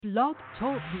Blog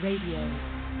Talk Radio.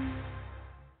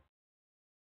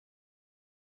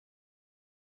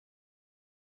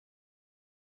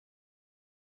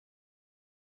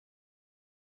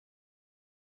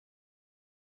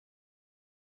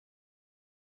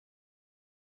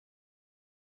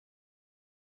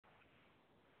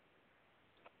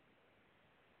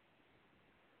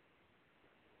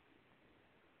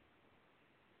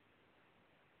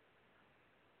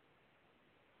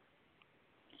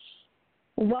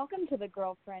 Welcome to the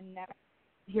Girlfriend Network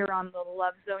here on the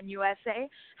Love Zone USA.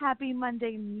 Happy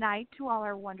Monday night to all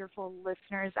our wonderful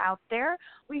listeners out there.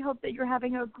 We hope that you're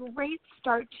having a great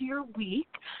start to your week,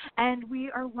 and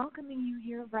we are welcoming you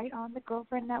here right on the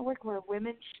Girlfriend Network where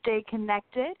women stay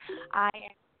connected. I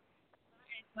am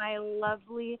my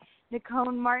lovely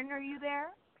Nicole Martin. Are you there?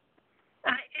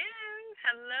 I am.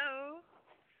 Hello.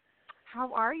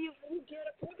 How are you?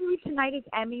 Tonight is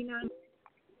Emmy night.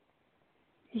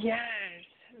 Yes.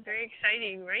 Very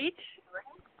exciting, right?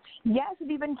 Yes. Have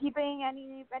you been keeping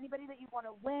anybody that you want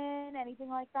to win, anything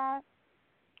like that?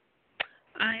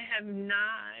 I have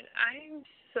not. I'm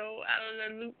so out of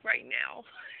the loop right now.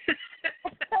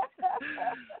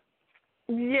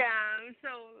 Yeah, I'm so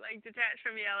detached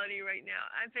from reality right now.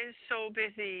 I've been so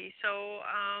busy. So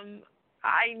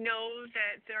I know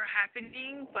that they're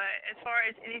happening, but as far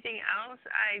as anything else,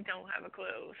 I don't have a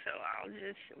clue. So I'll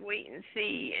just wait and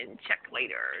see and check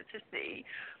later to see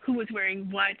who was wearing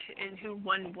what and who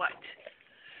won what.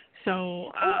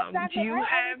 So exactly. do you I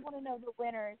have? always want to know the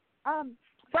winners.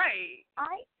 Right.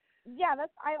 I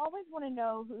always want to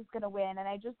know who's going to win, and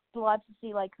I just love to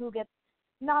see who gets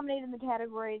nominated in the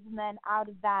categories, and then out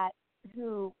of that,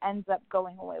 who ends up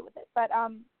going away with it. But I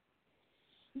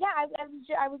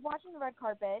was watching the red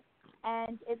carpet,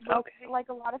 and it looked like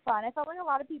a lot of fun. I felt like a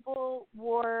lot of people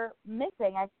were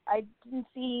missing. I didn't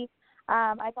see.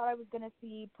 I thought I was going to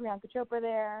see Priyanka Chopra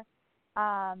there,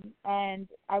 and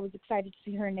I was excited to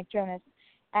see her and Nick Jonas.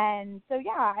 And so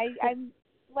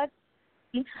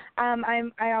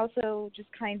I also just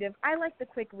I like the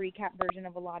quick recap version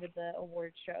of a lot of the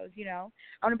award shows. I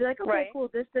want to be like, okay, right. Cool,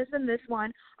 this, and this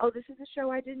one. Oh, this is a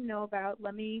show I didn't know about.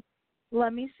 Let me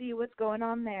see what's going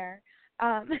on there.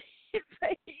 But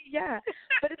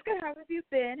it's good. How have you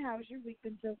been? How's your week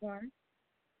been so far?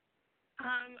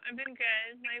 I've been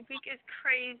good. My week is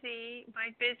crazy.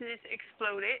 My business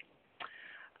exploded.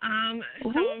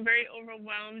 So I'm very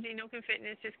overwhelmed. Inokin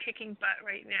Fitness is kicking butt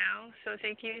right now. So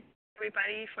thank you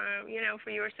everybody for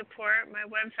your support. My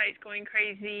website's going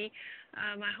crazy.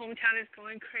 My hometown is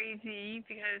going crazy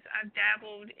because I've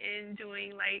dabbled in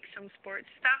doing some sports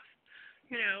stuff.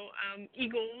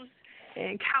 Eagles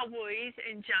and Cowboys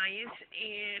and Giants,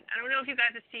 and I don't know if you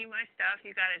guys have seen my stuff.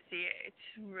 You got to see it. It's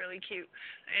really cute.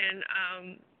 And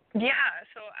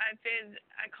so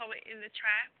I call it in the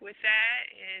trap with that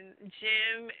and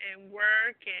gym and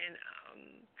work, and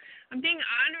I'm being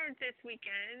honored this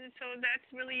weekend, so that's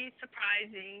really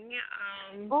surprising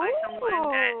by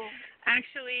someone that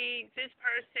actually, this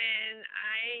person,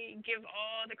 I give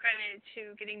all the credit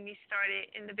to getting me started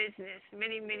in the business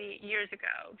many, many years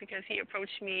ago, because he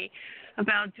approached me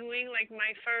about doing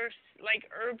my first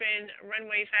urban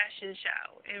runway fashion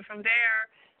show, and from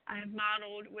there I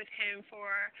modeled with him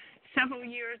for several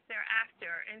years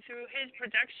thereafter, and through his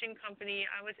production company,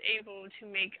 I was able to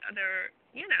make other,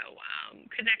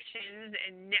 connections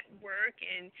and network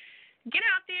and get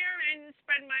out there and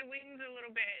spread my wings a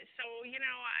little bit. So,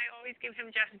 I always give him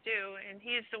just due, and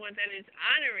he is the one that is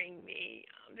honoring me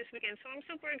this weekend. So I'm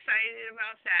super excited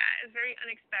about that. It's very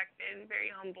unexpected,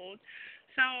 very humbled.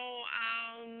 So,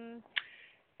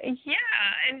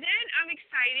 and then I'm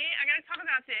excited. I got to talk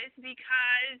about this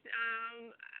because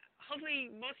hopefully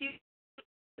most of you,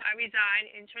 I reside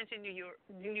in Trenton,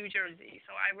 New Jersey.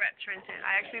 So I rep Trenton.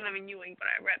 I actually live in Ewing, but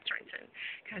I rep Trenton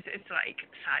because it's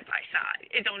side by side.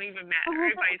 It don't even matter.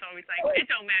 Everybody's always like, it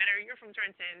don't matter. You're from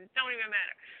Trenton. Don't even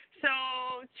matter. So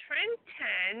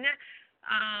Trenton,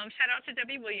 shout out to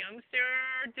Debbie Williams.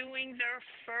 They're doing their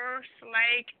first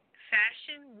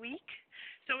fashion week.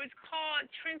 So it's called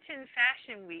Trenton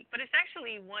Fashion Week, but it's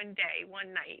actually one day,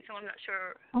 one night. So I'm not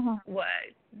sure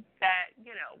what that,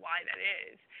 why that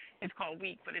is. It's called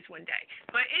week, but it's one day.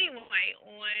 But anyway,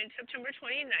 on September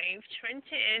 29th,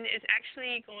 Trenton is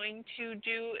actually going to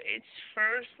do its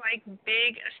first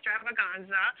big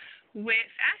extravaganza with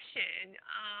fashion.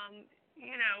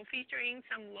 Featuring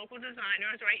some local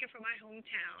designers right here from my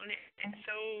hometown, and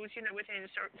those, within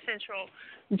central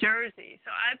Jersey. So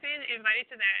I've been invited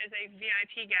to that as a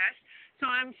VIP guest. So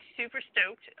I'm super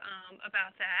stoked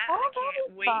about that. Oh, I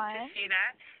can't wait fun. to see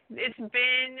that. It's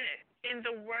been in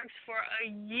the works for a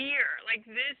year. Like,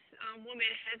 this woman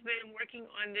has been working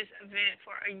on this event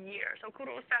for a year. So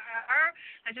kudos to her.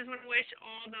 I just want to wish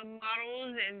all the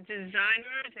models and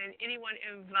designers and anyone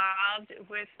involved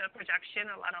with the production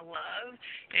a lot of love.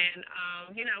 And,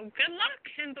 good luck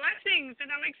and blessings.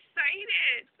 And I'm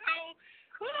excited. So,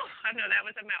 I know that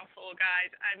was a mouthful,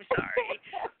 guys. I'm sorry.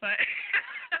 But...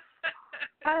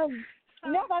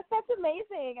 No, that's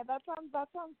amazing. That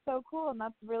sounds so cool, and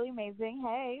that's really amazing.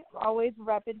 Hey, always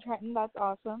repping Trenton. That's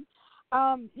awesome.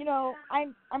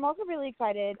 I'm also really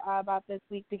excited about this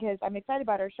week because I'm excited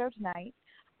about our show tonight.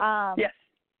 Yes.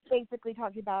 Basically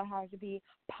talking about how to be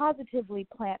positively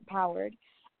plant powered,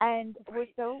 and we're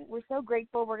so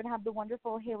grateful. We're gonna have the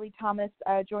wonderful Haile Thomas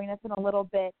join us in a little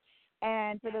bit.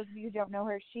 And for those of you who don't know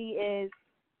her, she is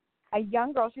a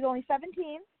young girl. She's only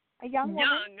 17. A young woman.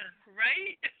 Young,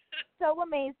 right? So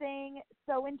amazing,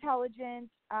 so intelligent.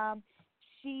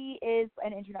 She is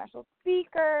an international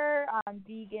speaker,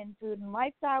 vegan food and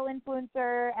lifestyle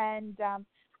influencer, and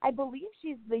I believe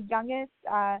she's the youngest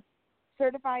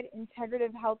certified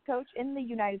integrative health coach in the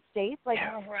United States. Like,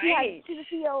 right. She's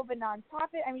the CEO of a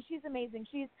nonprofit. I mean, she's amazing.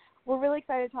 We're really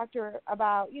excited to talk to her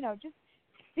about, just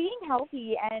being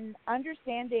healthy and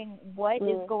understanding what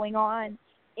is going on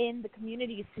in the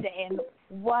communities today and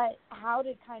how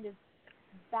to kind of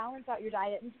balance out your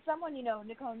diet. And someone,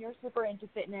 Nicole, you're super into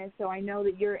fitness, so I know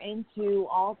that you're into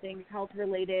all things health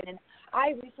related. And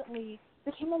I recently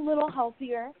became a little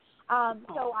healthier,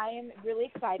 so I am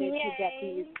really excited to get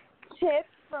these tips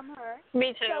from her.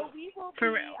 Me too. So we will be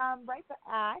right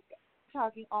back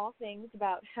talking all things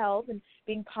about health and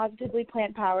being positively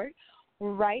plant powered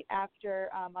right after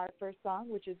our first song,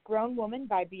 which is Grown Woman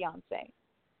by Beyonce.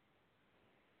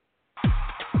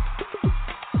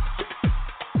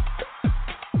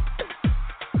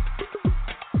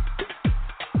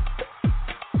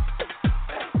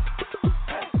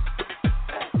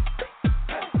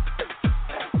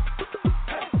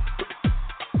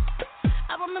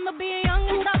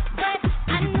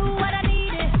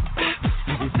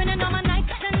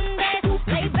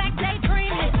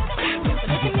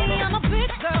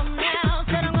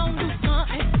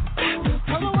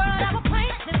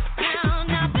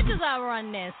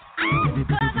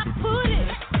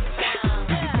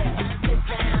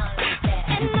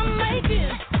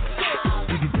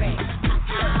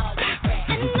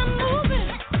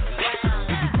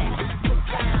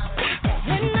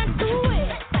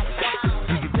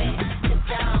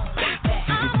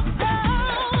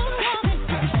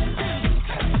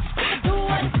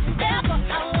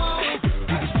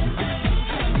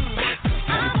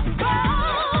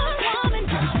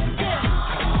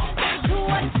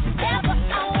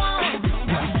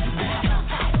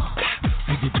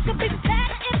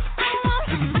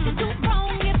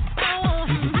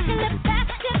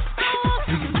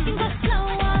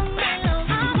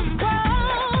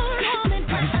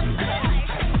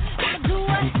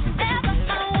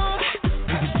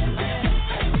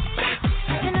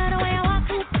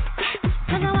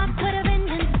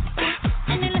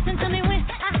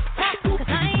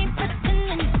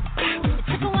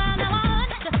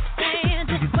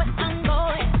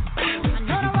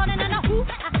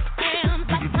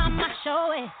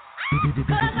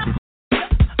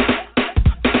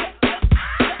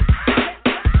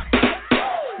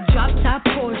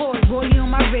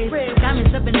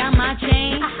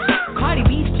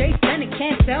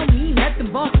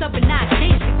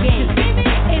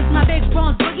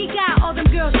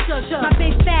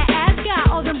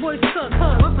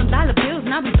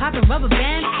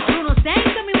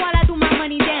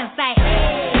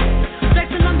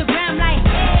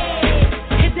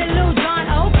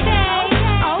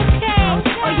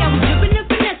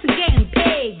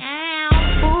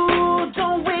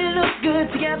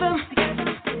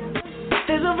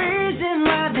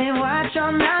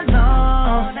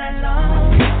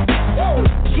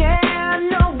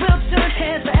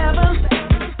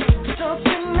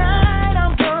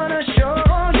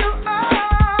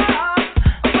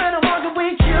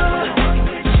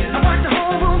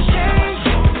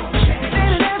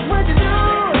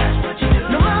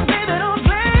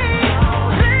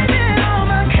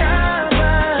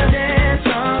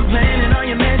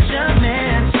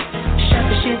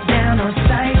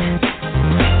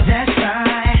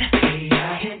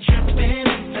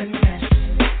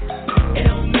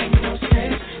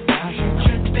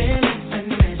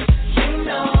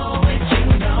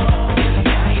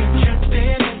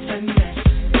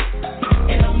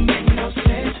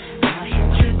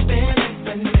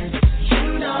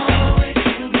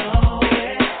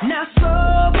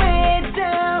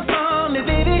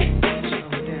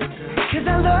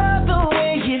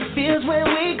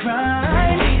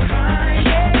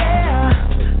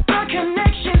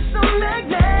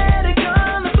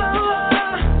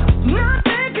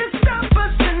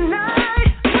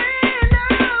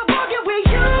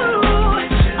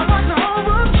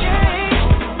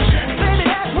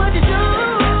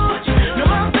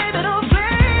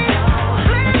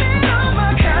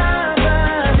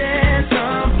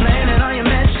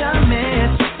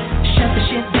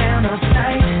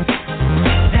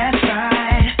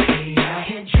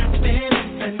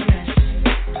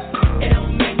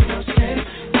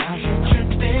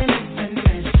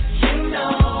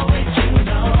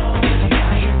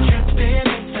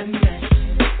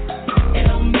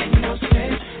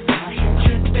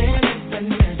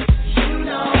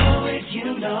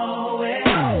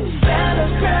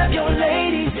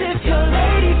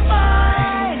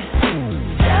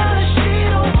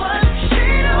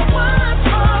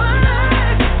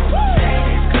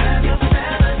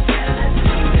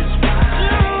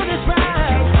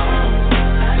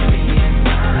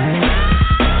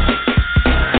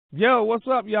 Yo, what's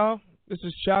up, y'all? This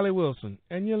is Charlie Wilson,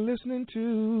 and you're listening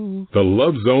to The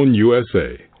Love Zone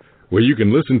USA, where you can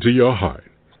listen to your heart,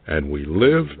 and we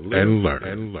live and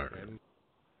learn.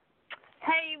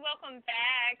 Hey, welcome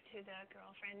back to the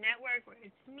Girlfriend Network, where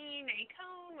it's me, Nate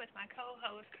Cone, with my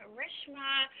co-host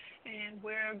Karishma, and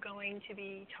we're going to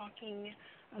be talking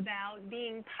about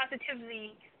being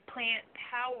positively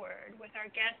plant-powered with our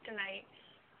guest tonight,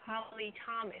 Haile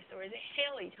Thomas, or is it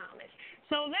Haile Thomas?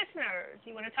 So listeners,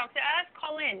 you want to talk to us?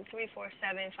 Call in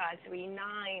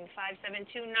 347-539-5729.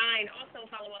 Also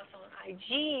follow us on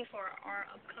IG for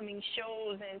our upcoming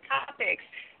shows and topics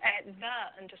at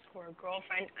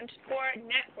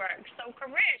 _girlfriend_network. So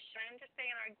Karish, I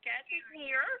understand our guest is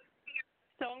here,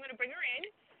 so I'm going to bring her in.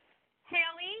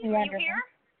 Haile, are you here?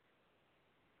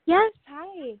 Yes,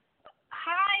 hi.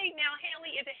 Hi. Now,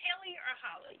 Haile, is it Haile or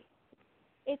Holly?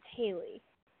 It's Haile.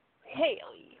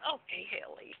 Haile. Okay,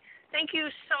 Haile. Thank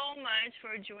you so much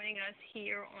for joining us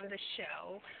here on the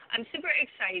show. I'm super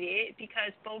excited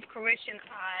because both Karish and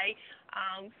I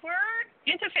were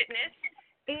into fitness,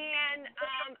 and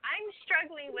I'm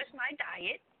struggling with my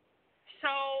diet. So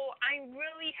I'm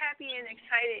really happy and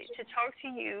excited to talk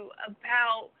to you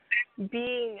about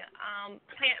being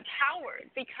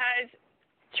plant-powered because,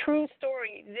 true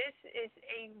story, this is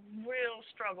a real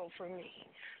struggle for me.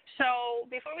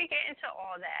 So before we get into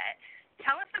all that,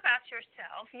 tell us about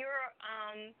yourself. You're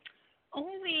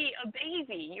only a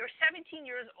baby. You're 17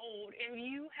 years old, and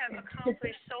you have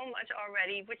accomplished so much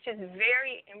already, which is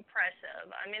very impressive.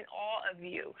 I'm in awe of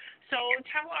you. So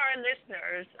tell our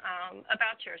listeners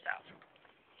about yourself.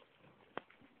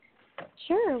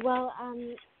 Sure. Well,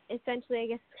 essentially, I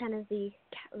guess kind of the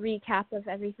recap of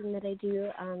everything that I do.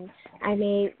 I'm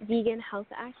a vegan health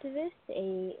activist,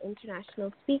 a international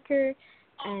speaker,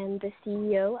 and the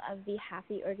CEO of the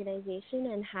Happy organization.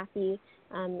 And Happy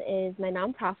is my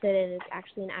nonprofit, and it's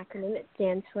actually an acronym. It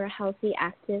stands for Healthy,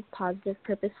 Active, Positive,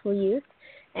 Purposeful Youth.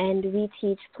 And we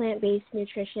teach plant-based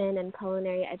nutrition and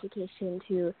culinary education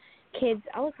to kids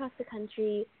all across the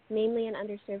country, mainly in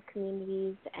underserved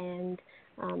communities. And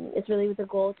it's really with the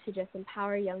goal to just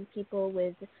empower young people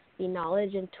with the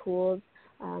knowledge and tools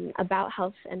about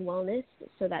health and wellness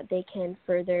so that they can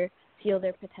further fuel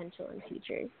their potential in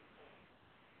futures.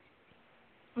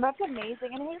 That's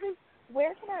amazing. And Haile,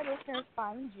 where can our listeners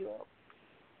find you?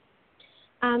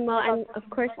 Well, I'm of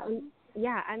course on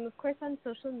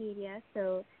social media,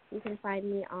 so you can find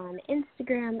me on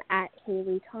Instagram at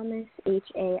Haile Thomas,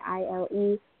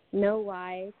 Haile, no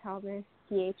Y, Thomas,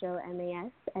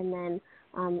 Thomas, and then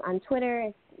on Twitter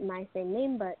it's my same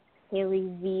name, but Haile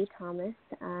V Thomas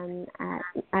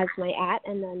as my @,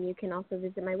 and then you can also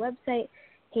visit my website,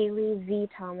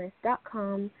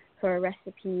 HaileVThomas.com, for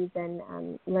recipes and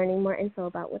learning more info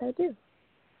about what I do.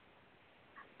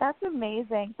 That's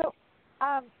amazing. So,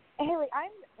 Haile,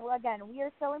 again, we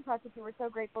are so impressed with you. We're so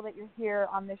grateful that you're here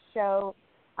on the show,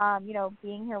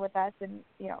 being here with us and,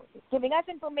 giving us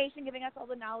information, giving us all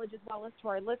the knowledge as well as to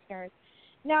our listeners.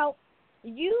 Now,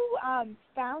 you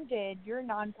founded your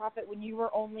nonprofit when you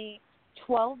were only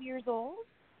 12 years old.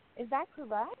 Is that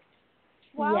correct?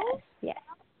 12? Yes.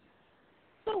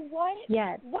 So what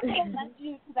led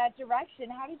you to that direction?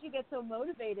 How did you get so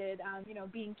motivated,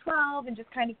 being 12 and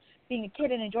just kind of being a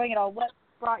kid and enjoying it all? What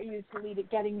brought you to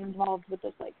getting involved with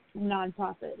this,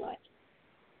 nonprofit life?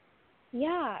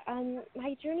 Yeah,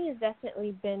 my journey has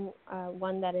definitely been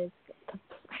one that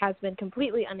has been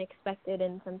completely unexpected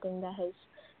and something that has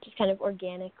just kind of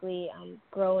organically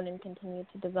grown and continued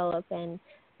to develop, and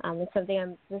it's something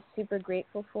I'm just super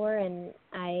grateful for, and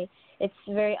it's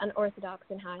very unorthodox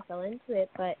in how I fell into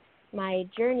it, but my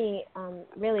journey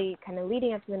really kind of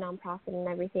leading up to the nonprofit and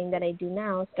everything that I do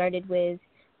now started with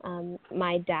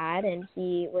my dad, and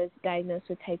he was diagnosed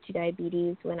with type 2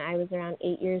 diabetes when I was around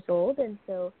 8 years old, and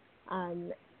so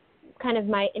kind of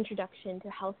my introduction to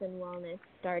health and wellness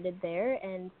started there,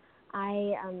 and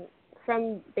I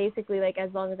from basically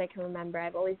as long as I can remember,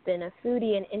 I've always been a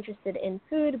foodie and interested in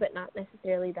food, but not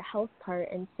necessarily the health part.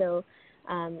 And so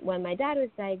when my dad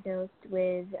was diagnosed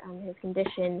with his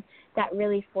condition, that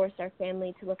really forced our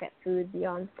family to look at food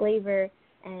beyond flavor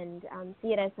and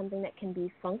see it as something that can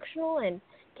be functional and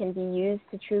can be used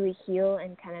to truly heal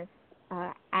and kind of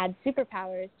add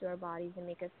superpowers to our bodies and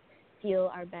make us feel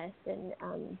our best and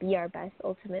be our best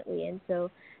ultimately. And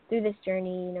so through this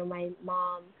journey, my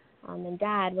mom and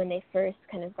dad, when they first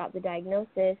kind of got the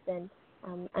diagnosis and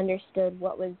understood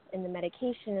what was in the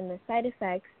medication and the side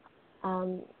effects,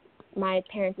 my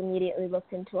parents immediately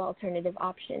looked into alternative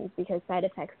options because side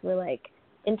effects were like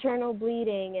internal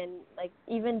bleeding and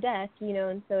even death,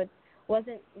 and so it's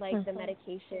wasn't like the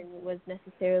medication was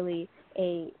necessarily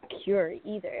a cure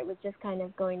either. It was just kind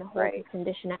of going to hold the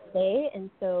condition at bay. And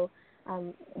so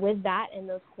with that and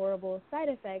those horrible side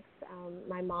effects,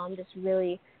 my mom just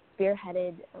really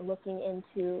spearheaded looking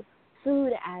into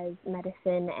food as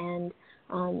medicine,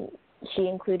 and she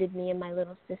included me and my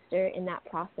little sister in that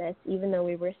process. Even though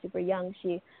we were super young,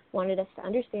 she wanted us to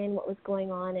understand what was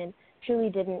going on and truly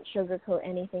didn't sugarcoat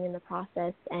anything in the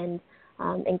process, and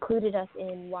included us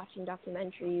in watching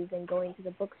documentaries and going to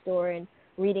the bookstore and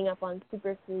reading up on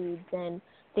superfoods and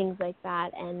things like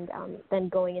that, and then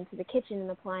going into the kitchen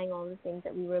and applying all the things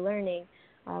that we were learning,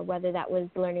 whether that was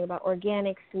learning about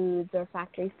organic foods or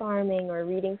factory farming or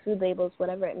reading food labels,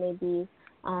 whatever it may be.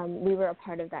 We were a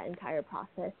part of that entire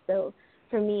process. So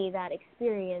for me, that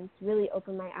experience really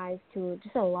opened my eyes to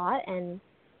just a lot, and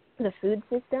the food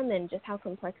system and just how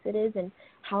complex it is and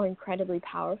how incredibly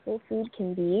powerful food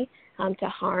can be to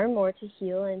harm or to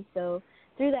heal. And so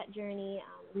through that journey,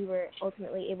 we were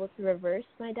ultimately able to reverse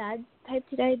my dad's type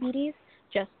 2 diabetes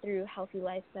just through healthy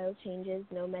lifestyle changes,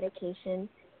 no medication.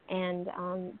 And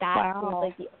that was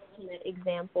like the ultimate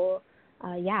example.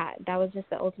 That was just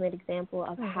the ultimate example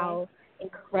of how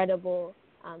incredible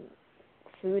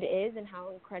food is and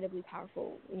how incredibly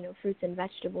powerful, fruits and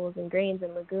vegetables and grains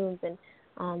and legumes and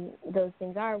those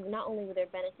things are, not only with their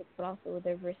benefits but also with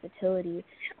their versatility.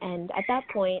 And at that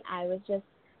point, I was just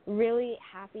really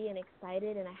happy and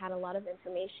excited, and I had a lot of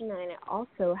information, and I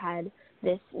also had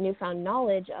this newfound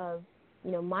knowledge of,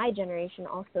 my generation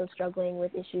also struggling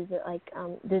with issues like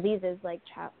diseases like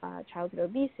childhood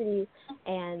obesity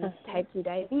and type 2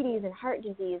 diabetes and heart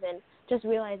disease, and just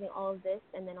realizing all of this,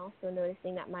 and then also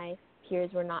noticing that my peers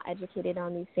were not educated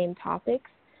on these same topics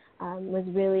was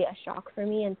really a shock for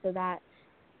me. And so that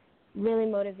really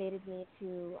motivated me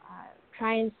to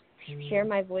try and share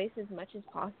my voice as much as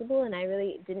possible, and I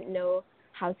really didn't know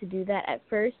how to do that at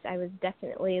first. I was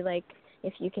definitely like,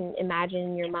 if you can imagine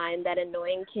in your mind, that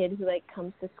annoying kid who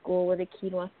comes to school with a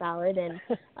quinoa salad and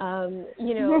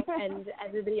and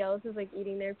everybody else is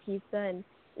eating their pizza. And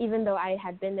even though I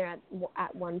had been there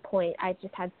at one point, I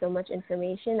just had so much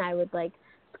information. I would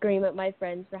scream at my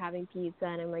friends for having pizza,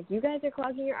 and I'm like, you guys are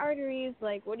clogging your arteries,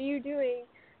 what are you doing?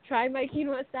 Try my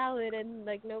quinoa salad. And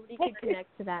nobody could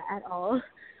connect to that at all.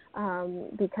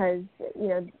 Because,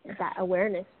 that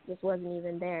awareness just wasn't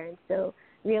even there. And so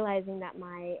realizing that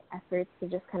my efforts to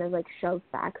just kind of shove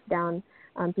facts down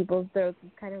people's throats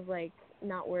is kind of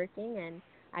not working, and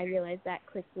I realized that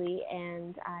quickly,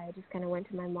 and I just kind of went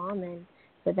to my mom and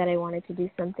said that I wanted to do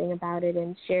something about it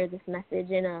and share this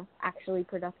message in a actually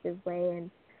productive way.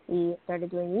 And we started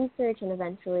doing research, and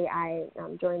eventually I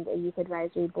joined a youth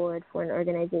advisory board for an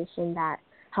organization that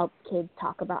helps kids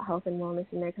talk about health and wellness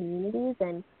in their communities.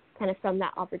 And kind of from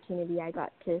that opportunity, I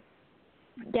got to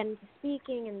get into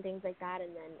speaking and things like that, and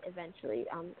then eventually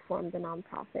formed the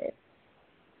nonprofit.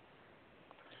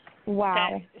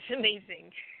 Wow. That's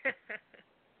amazing.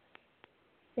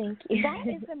 Thank you. That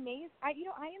is amazing. I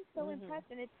am so impressed,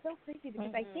 and it's so crazy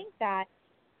because I think that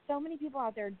so many people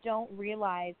out there don't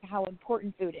realize how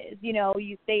important food is. They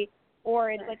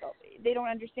don't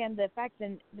understand the effects,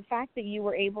 and the fact that you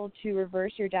were able to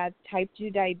reverse your dad's type 2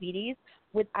 diabetes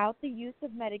without the use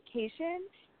of medication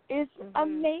is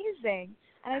amazing.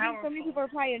 And I think so many people are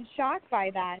probably in shock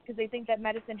by that because they think that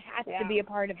medicine has to be a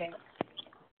part of it.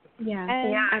 Yeah.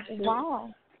 And, Absolutely. Wow.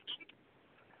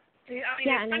 It's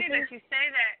funny that you say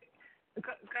that.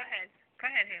 Go ahead. Go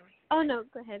ahead, Haile. Oh, no,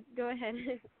 go ahead. Go ahead.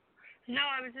 No,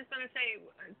 I was just going to say,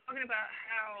 talking about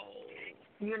how,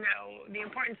 the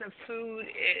importance of food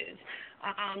is,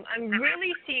 I'm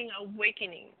really seeing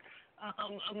awakening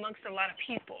amongst a lot of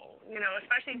people,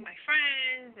 especially my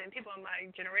friends and people in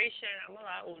my generation. I'm a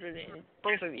lot older than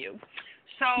both of you.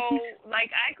 So,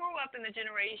 I grew up in the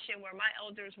generation where my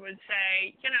elders would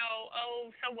say,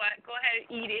 so what, go ahead and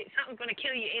eat it. Something's going to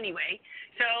kill you anyway.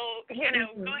 So, go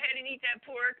ahead and eat that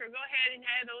pork, or go ahead and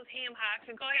have those ham hocks,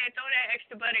 and go ahead and throw that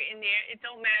extra butter in there. It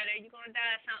don't matter. You're going to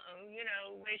die of something.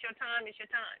 It's your time. It's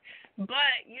your time.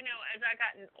 But, as I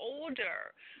gotten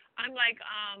older, I'm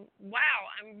wow,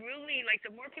 I'm really,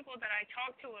 the more people that I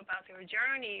talk to about their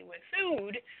journey with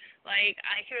food,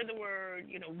 I hear the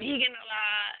word, vegan a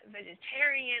lot,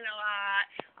 vegetarian a lot.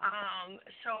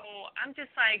 So I'm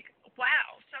just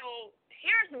wow. So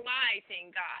here's my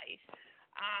thing, guys.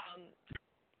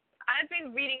 I've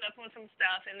been reading up on some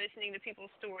stuff and listening to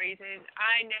people's stories, and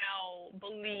I now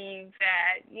believe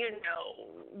that,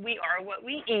 we are what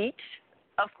we eat,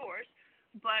 of course.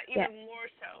 But even more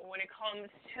so when it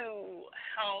comes to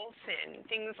health and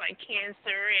things like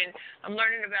cancer, and I'm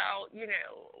learning about,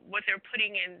 what they're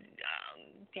putting in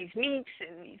these meats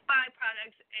and these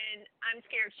byproducts, and I'm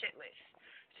scared shitless.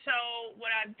 So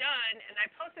what I've done, and I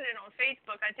posted it on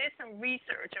Facebook, I did some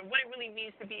research of what it really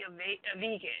means to be a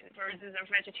vegan versus a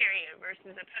vegetarian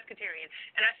versus a pescatarian.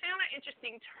 And I found an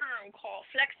interesting term called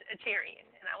flexitarian,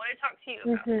 and I want to talk to you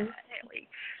about that, Haile.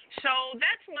 So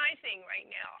that's my thing right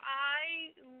now.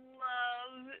 I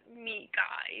love meat,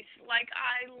 guys. Like,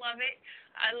 I love it.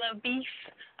 I love beef.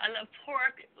 I love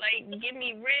pork. Like, give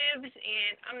me ribs,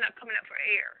 and I'm not coming up for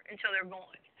air until they're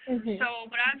gone. So,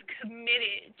 but I've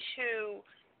committed to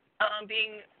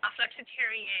being a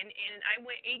flexitarian, and I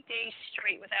went 8 days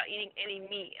straight without eating any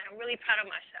meat, and I'm really proud of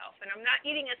myself. And I'm not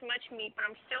eating as much meat, but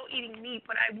I'm still eating meat.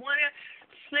 But I want to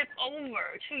flip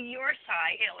over to your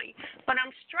side, Haile, but I'm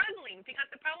struggling because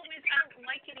the problem is I don't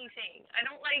like anything. I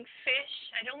don't like fish.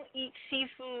 I don't eat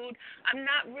seafood. I'm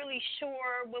not really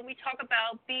sure when we talk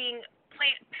about being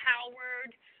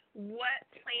plant-powered, what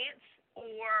plants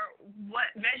or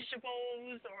what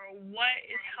vegetables or what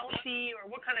is healthy or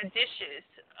what kind of dishes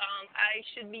I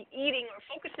should be eating or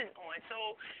focusing on.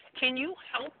 So can you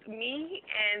help me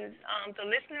and the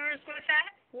listeners with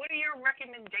that? What are your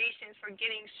recommendations for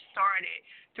getting started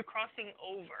to crossing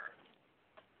over?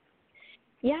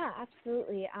 Yeah,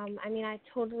 absolutely. I mean, I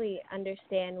totally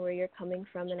understand where you're coming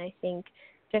from, and I think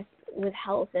just with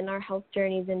health and our health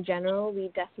journeys in general,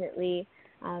 we definitely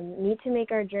need to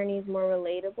make our journeys more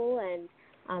relatable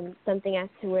and something as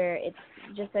to where it's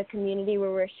just a community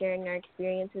where we're sharing our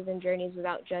experiences and journeys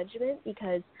without judgment,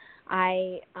 because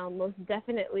I most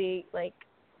definitely, like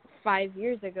 5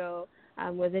 years ago,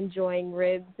 was enjoying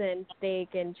ribs and steak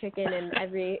and chicken and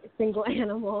every single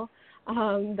animal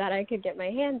that I could get my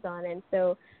hands on. And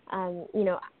so, you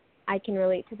know, I can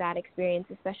relate to that experience,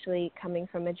 especially coming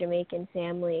from a Jamaican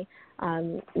family.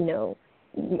 You know,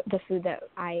 the food that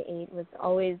I ate was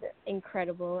always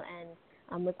incredible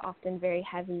and was often very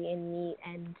heavy in meat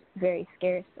and very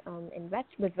scarce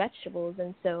with vegetables.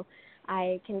 And so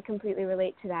I can completely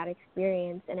relate to that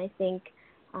experience. And I think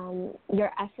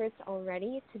your efforts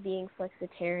already to being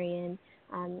flexitarian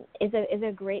is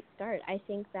a great start. I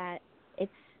think that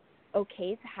it's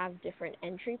okay to have different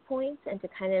entry points and to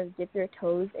kind of dip your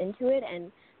toes into it. And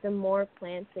the more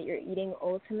plants that you're eating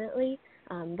ultimately,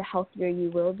 the healthier you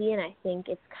will be. And I think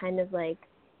it's kind of like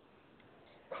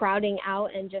crowding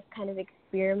out and just kind of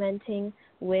experimenting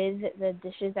with the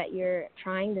dishes that you're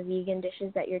trying, the vegan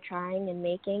dishes that you're trying and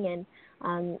making.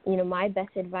 And, you know, my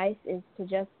best advice is to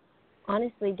just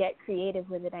honestly get creative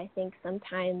with it. I think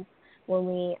sometimes when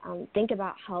we think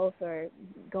about health or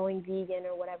going vegan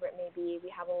or whatever it may be,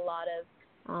 we have a lot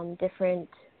of different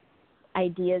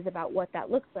ideas about what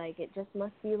that looks like. It just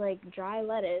must be like dry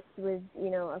lettuce with, you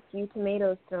know, a few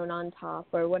tomatoes thrown on top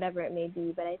or whatever it may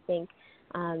be. But I think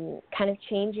kind of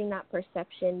changing that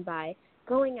perception by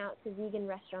going out to vegan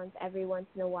restaurants every once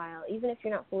in a while, even if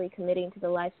you're not fully committing to the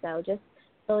lifestyle, just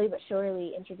slowly but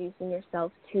surely introducing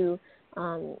yourself to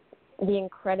the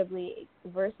incredibly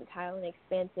versatile and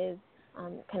expansive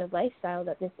kind of lifestyle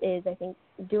that this is. I think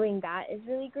doing that is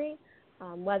really great,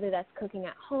 whether that's cooking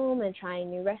at home and trying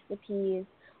new recipes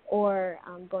or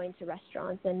going to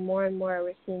restaurants. And more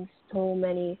we're seeing so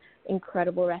many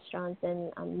incredible restaurants,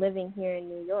 and living here in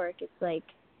New York, it's like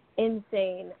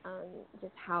insane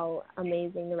just how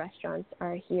amazing the restaurants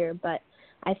are here. But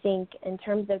I think in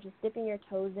terms of just dipping your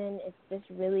toes in, it's just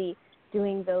really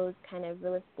doing those kind of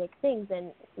realistic things.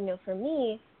 And, you know, for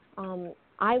me,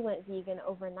 I went vegan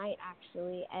overnight,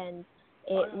 actually, and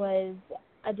it was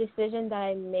a decision that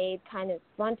I made kind of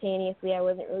spontaneously. I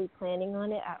wasn't really planning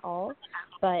on it at all,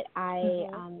 but I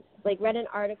read an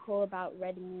article about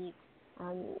red meat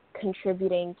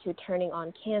contributing to turning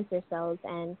on cancer cells,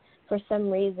 and for some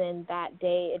reason that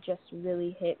day it just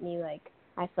really hit me. Like,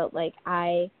 I felt like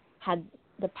I had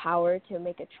the power to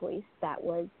make a choice that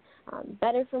was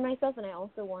better for myself, and I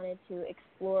also wanted to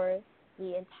explore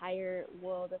the entire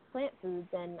world of plant foods.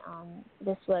 And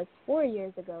this was 4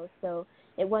 years ago, so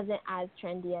it wasn't as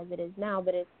trendy as it is now,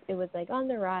 but it was like on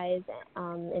the rise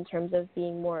in terms of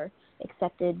being more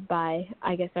accepted by,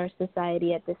 I guess, our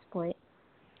society at this point.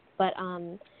 But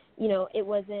you know, it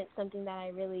wasn't something that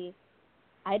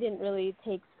I didn't really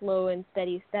take slow and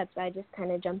steady steps. I just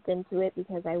kind of jumped into it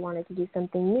because I wanted to do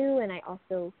something new, and I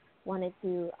also wanted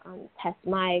to test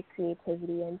my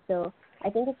creativity. And so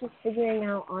I think it's just figuring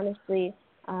out, honestly,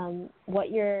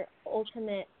 what your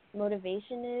ultimate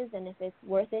motivation is, and if it's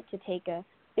worth it to take a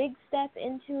big step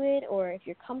into it, or if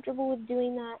you're comfortable with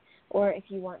doing that, or if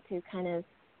you want to kind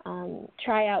of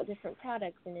try out different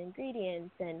products and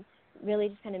ingredients and really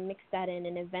just kind of mix that in,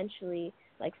 and eventually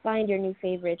like find your new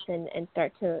favorites and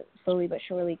start to slowly but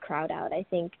surely crowd out. I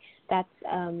think that's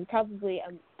probably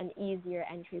an easier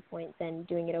entry point than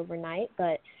doing it overnight.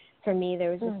 But for me,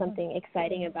 there was just something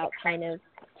exciting about kind of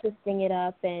twisting it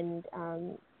up and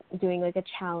doing like a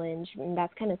challenge. And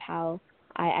that's kind of how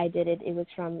I did it. It was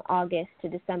from August to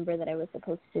December that I was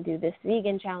supposed to do this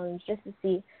vegan challenge just to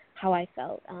see how I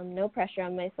felt. No pressure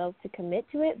on myself to commit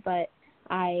to it, but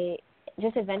I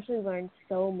just eventually learned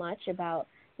so much about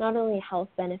not only health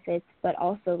benefits, but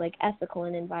also like ethical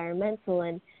and environmental,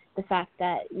 and the fact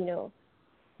that, you know,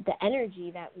 the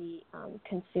energy that we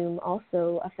consume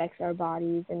also affects our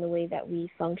bodies and the way that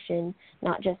we function,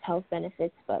 not just health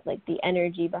benefits, but like the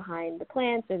energy behind the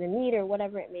plants or the meat or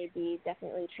whatever it may be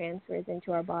definitely transfers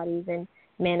into our bodies and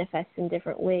manifests in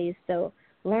different ways. So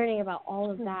learning about all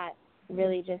of that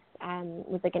really just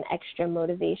was like an extra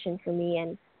motivation for me,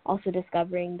 and also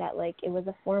discovering that like it was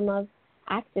a form of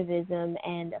activism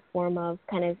and a form of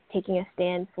kind of taking a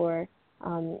stand for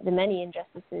the many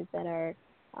injustices that are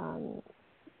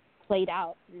played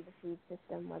out through the food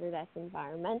system, whether that's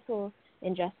environmental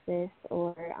injustice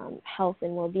or health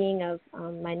and well-being of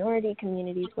minority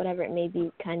communities, whatever it may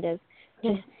be. Kind of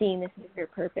just seeing this bigger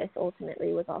purpose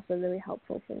ultimately was also really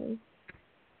helpful for me.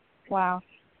 Wow.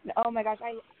 Oh my gosh,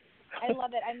 I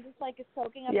love it. I'm just like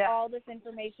soaking up all this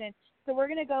information. So we're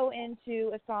going to go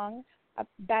into a song,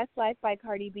 Best Life by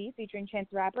Cardi B featuring Chance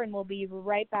the Rapper, and we'll be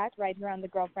right back right here on the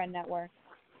Girlfriend Network.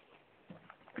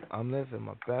 I'm living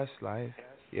my best life.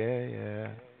 Yeah.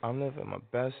 I'm living my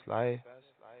best life.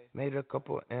 Made a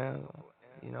couple M's,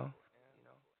 you know.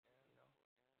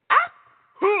 I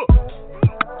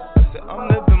said, I'm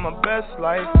living my best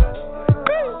life.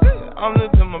 I'm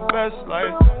living my best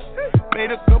life.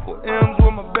 Made a couple M's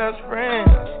with my best friend.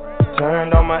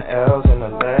 Turned all my L's into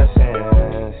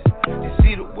lessons. You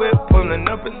see the whip pulling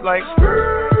up, it's like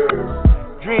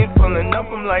dreams pulling up,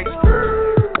 I'm like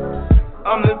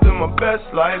I'm living my best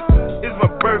life. It's my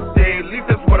birthday, at least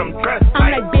that's what I'm dressed like.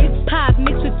 I'm like Big Pop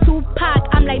mixed with Tupac.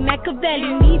 I'm like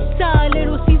Machiavelli, Nisa,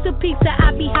 Little Caesar pizza.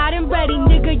 I be hot and ready,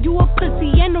 nigga. You a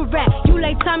pussy and a rat. You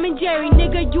like Tom and Jerry,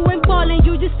 nigga. You ain't ballin',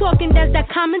 you just talking. That's that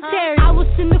commentary. I was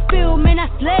in the field, man. I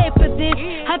slaved for this.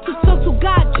 Had to talk to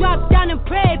God, drop down and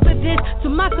pray for this.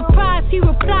 To my surprise, he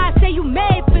replied, say you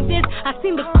made for this. I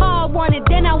seen the car, wanted,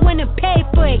 then I went and paid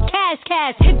for it. Cash,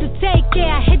 hit the take,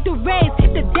 yeah. I hit the raise,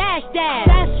 hit the dash.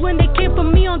 That's when they came for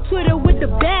me on Twitter with the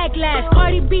backlash.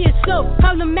 Cardi B is so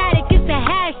problematic, it's a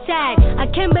hashtag. I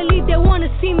can't believe they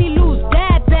wanna see me lose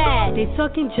that bad. They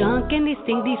talking junk and they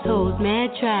think these hoes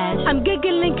mad trash. I'm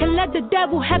giggling, can let the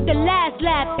devil have the last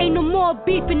laugh. Ain't no more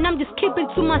beefing, I'm just keeping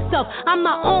to myself. I'm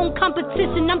my own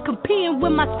competition, I'm competing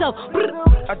with myself.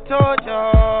 I told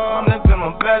y'all I'm living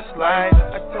my best life.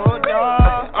 I told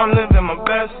y'all I'm living my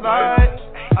best life.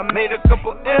 I made a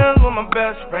couple M's with my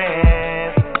best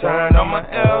friends. Turned all my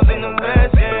L's into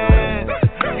legends.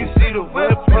 You see the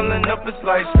whip pulling up, it's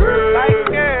like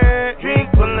drink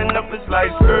pulling up, it's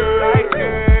like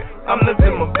I'm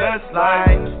living my best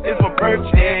life. It's my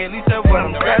birthday, at least that's what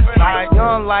I'm dressed like. You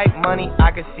don't like money,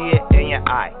 I can see it in your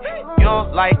eye. You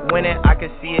don't like winning, I can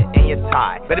see it in your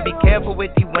tie. Better be careful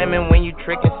with these women when you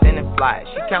trick and sin and fly.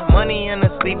 She count money in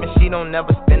her sleep and she don't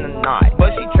never spend a night.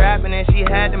 But she trapping and she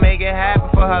had to make it happen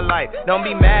for her life. Don't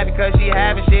be mad because she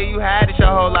having shit, you had it your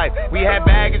whole life. We had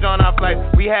baggage on our flights,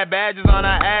 we had badges on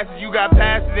our asses. You got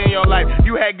passes in your life,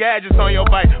 you had gadgets on your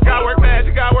bike. Got work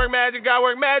magic, got work magic, got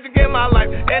work magic in my life.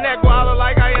 And that guala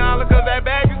like Ayala, cause that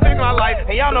bag is fix my life.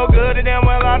 And y'all know good and damn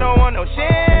well I don't want no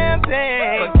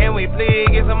champagne. But can we please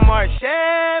get some more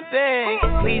champagne?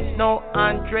 Please no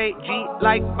Andre G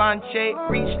like Vonche,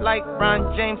 reach like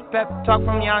Ron James, pep talk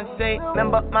from Beyonce.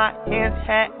 Remember my hands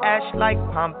had ash like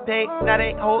Pompeii. Now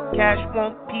they hold cash,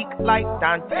 won't peak like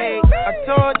Dante. I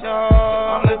told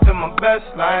y'all I'm living my best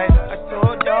life. I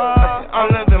told y'all I'm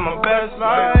living my best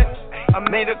life. I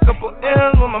made a couple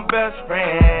M's with my best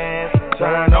friends.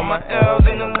 Turned all my L's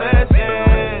into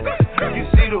legends. You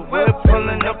see the whip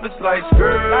pulling up, it's like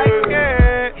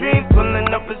dreams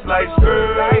pulling up, it's like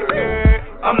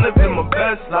I'm living my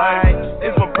best life.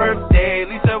 It's my birthday, at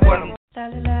least that's what I'm. La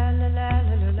la la la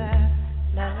la la la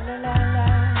la la la la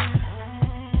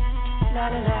la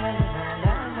la la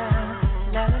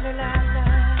la la la la.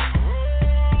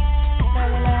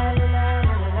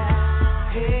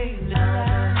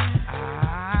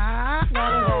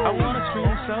 I wanna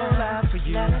scream so loud for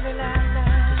you, 'cause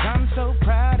I'm so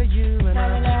proud of you. And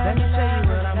let me tell you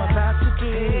what I'm about to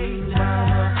do,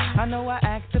 mama. I know I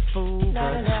act a fool,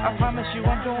 but I promise you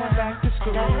I'm going back to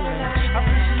school. And I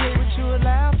appreciate what you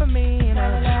allow for me, and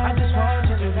I just want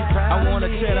you to be proud. I wanna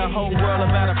Tell the whole world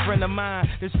about a friend of mine.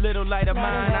 This little light of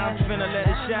mine, I'm finna let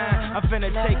it shine. I'm finna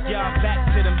take y'all back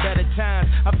to them better times.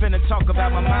 I'm finna talk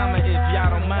about my mama if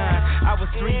y'all don't mind. I was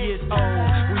 3 years old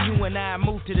when you and I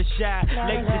moved to the Chi.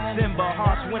 Late December,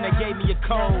 harsh winter gave me a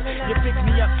cold. You picked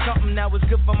me up something that was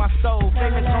good for my soul.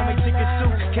 Famous homemade chicken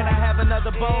soup, can I have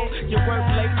another bowl? You work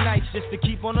late nights just to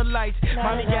keep on the lights.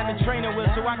 Mommy got the training wheel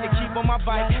so I could keep on my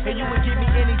bike. And you would give me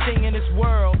anything in this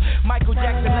world. Michael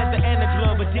Jackson leather and the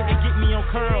glove, but didn't get me on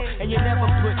curl. And you never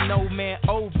put no man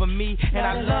over me. And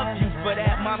I love you for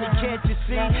that, mommy, can't you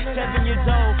see? 7 years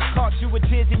old, caught you with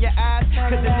tears in your eyes.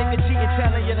 Cause the nigga cheating,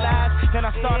 telling you lies. Then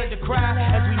I started to cry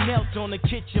as we knelt on the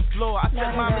kitchen floor. I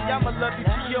said, mommy, I'ma love you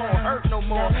till you don't hurt no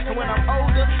more. And when I'm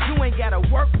older, you ain't gotta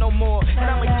work no more. And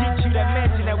I'ma get you that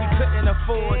mansion that we couldn't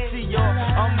afford. See, you're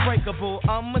unbreakable,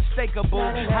 unmistakable,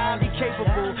 highly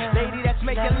capable. Lady that's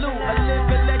making loot, a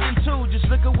living legend too. Just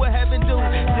look at what heaven do.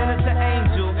 Send us an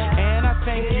angel, and I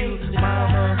thank you,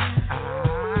 mama.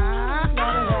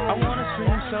 I wanna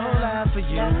scream so loud for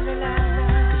you,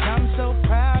 cause I'm so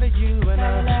proud of you. And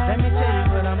let me tell you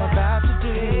what I'm about to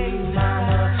do,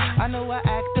 mama. I know I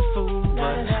act a fool,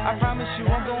 but I promise you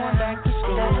I'm going back to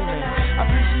school. And I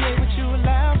appreciate what you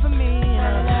allow for me.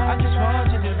 I just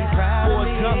want you to be proud of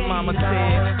me. Mama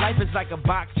said, life is like a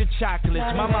box of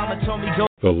chocolates. My mama told me go.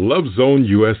 The Love Zone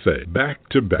USA. Back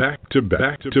to back to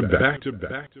back to back to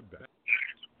back to back.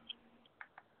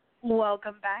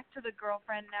 Welcome back to the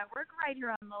Girlfriend Network right here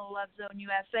on the Love Zone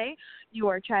USA. You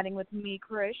are chatting with me,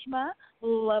 Karishma,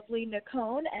 lovely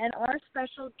Nicole, and our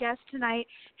special guest tonight,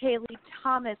 Haile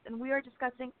Thomas. And we are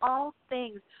discussing all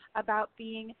things about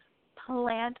being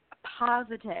plant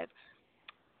positive.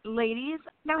 Ladies,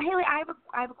 now, Haile, I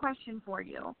have a question for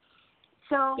you.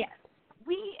 So Yes.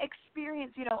 we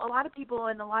experience, a lot of people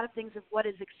and a lot of things of what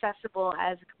is accessible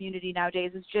as a community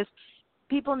nowadays is just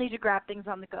people need to grab things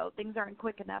on the go. Things aren't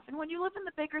quick enough. And when you live in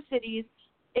the bigger cities,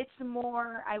 it's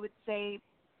more, I would say,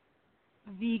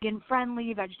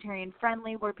 vegan-friendly,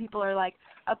 vegetarian-friendly, where people are,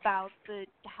 about the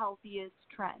healthiest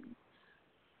trends.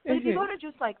 But if you go to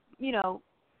just,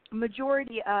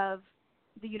 majority of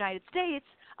the United States,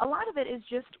 a lot of it is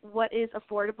just what is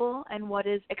affordable and what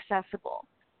is accessible.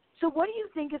 So what do you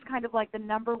think is kind of the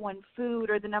number one food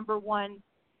or the number one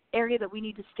area that we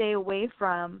need to stay away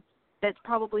from that's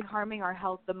probably harming our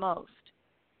health the most?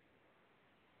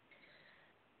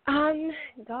 In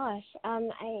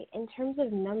terms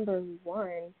of number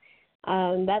one,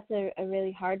 that's a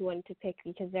really hard one to pick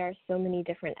because there are so many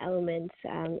different elements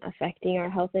affecting our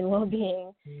health and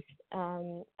well-being,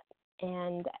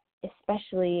 and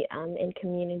especially in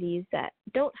communities that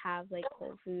don't have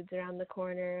Whole Foods around the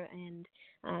corner, and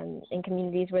in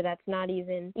communities where that's not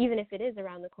even if it is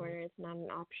around the corner, it's not an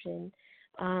option.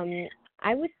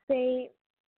 I would say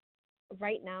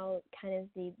right now kind of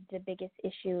the biggest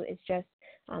issue is just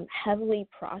heavily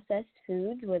processed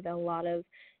foods with a lot of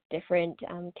different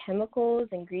chemicals,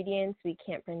 ingredients we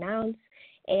can't pronounce,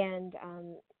 and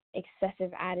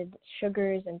excessive added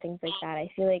sugars and things like that. I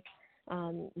feel like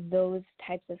those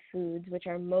types of foods, which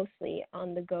are mostly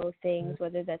on-the-go things,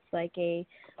 whether that's a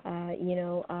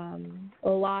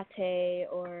latte,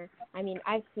 or,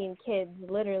 I've seen kids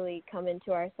literally come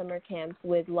into our summer camps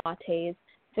with lattes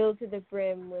filled to the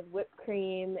brim with whipped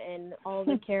cream and all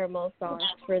the caramel sauce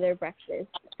for their breakfast.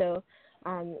 So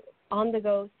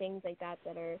on-the-go things like that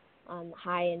are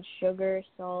high in sugar,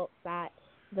 salt, fat,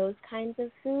 those kinds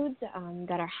of foods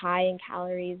that are high in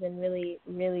calories and really,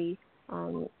 really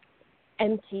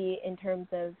empty in terms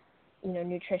of,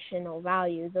 nutritional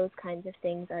value. Those kinds of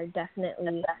things are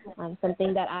definitely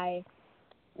something that I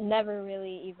never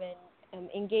really even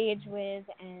engage with,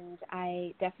 and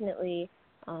I definitely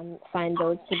find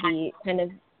those to be kind of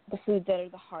the foods that are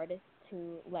the hardest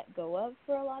to let go of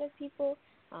for a lot of people.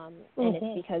 And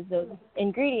it's because those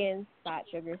ingredients, fat,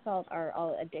 sugar, salt, are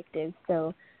all addictive.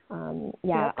 So,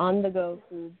 on-the-go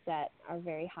foods that are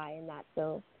very high in that.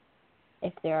 So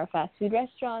if there are fast food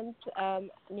restaurants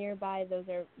nearby, those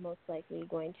are most likely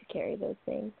going to carry those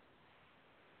things.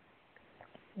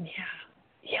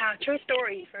 Yeah, true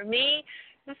story. For me,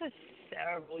 this is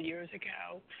several years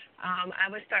ago. I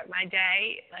would start my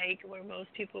day where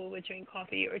most people would drink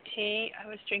coffee or tea. I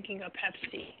was drinking a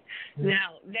Pepsi.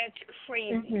 Now, that's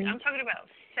crazy. I'm talking about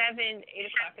 7, 8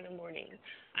 o'clock in the morning.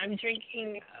 I'm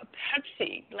drinking a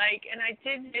Pepsi. And I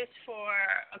did this for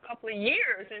a couple of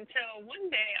years until one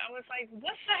day I was like,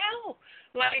 what the hell?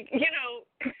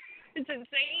 It's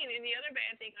insane. And the other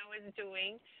bad thing I was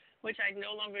doing, which I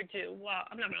no longer do. Well,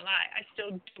 I'm not going to lie. I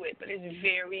still do it, but it's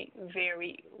very,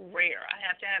 very rare. I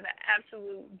have to have an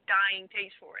absolute dying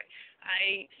taste for it.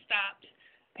 I stopped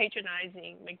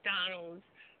patronizing McDonald's,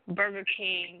 Burger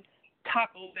King,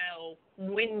 Taco Bell,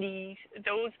 Wendy's,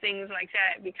 those things like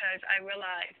that, because I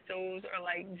realize those are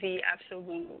like the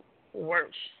absolute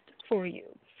worst for you.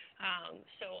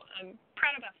 So I'm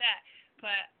proud about that,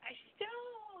 but I still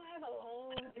have a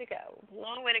long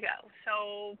way to go.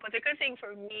 So, but the good thing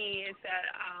for me is that,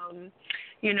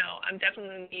 I'm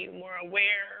definitely more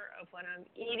aware of what I'm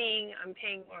eating. I'm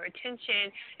paying more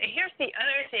attention. And here's the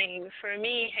other thing for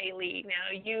me, Haile.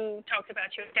 Now, you talked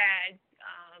about your dad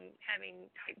having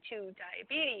type 2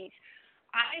 diabetes.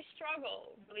 I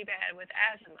struggle really bad with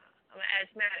asthma. I'm an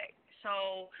asthmatic.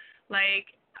 So,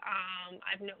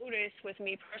 I've noticed with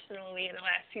me personally in the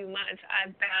last few months,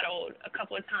 I've battled a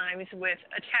couple of times with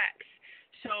attacks.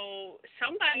 So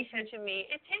somebody said to me,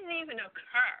 it didn't even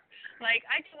occur.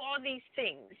 I do all these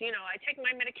things. I take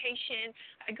my medication.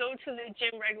 I go to the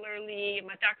gym regularly.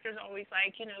 My doctor's always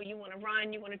like, you want to run,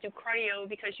 you want to do cardio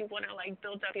because you want to,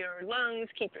 build up your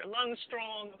lungs, keep your lungs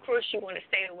strong. Of course, you want to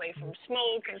stay away from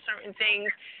smoke and certain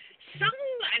things.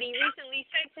 Somebody recently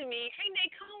said to me, hey,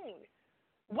 Nacone,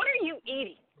 what are you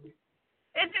eating?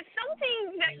 Is it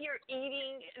something that you're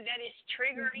eating that is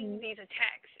triggering these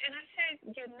attacks? And I said,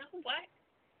 you know what?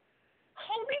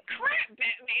 Holy crap,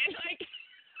 Batman.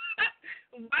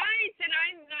 Why did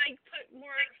I, put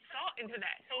more thought into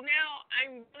that? So now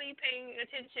I'm really paying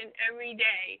attention every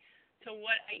day to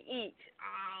what I eat.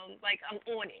 I'm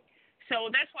on it.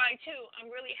 So that's why, too,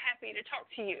 I'm really happy to talk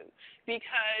to you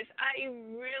because I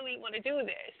really want to do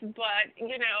this. But,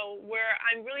 where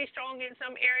I'm really strong in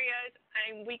some areas,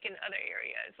 I'm weak in other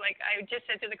areas. Like I just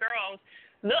said to the girls,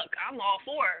 look, I'm all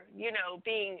for,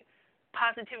 being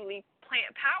positively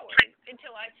plant-powered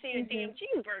until I see a damn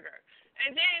cheeseburger.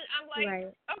 And then I'm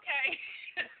like, okay,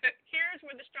 here's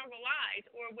where the struggle lies.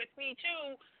 Or with me,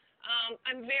 too,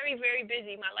 I'm very, very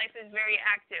busy. My life is very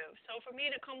active. So for me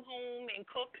to come home and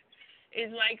cook is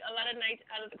a lot of nights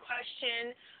out of the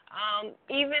question.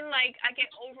 Even I get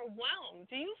overwhelmed.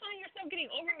 Do you find yourself getting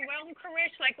overwhelmed,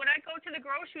 Karish? When I go to the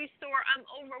grocery store, I'm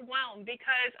overwhelmed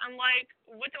because I'm like,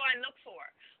 what do I look for?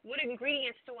 What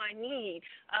ingredients do I need?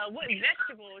 What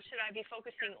vegetables should I be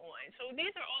focusing on? So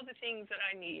these are all the things that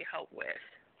I need help with.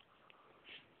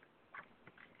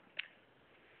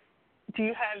 Do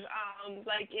you have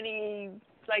any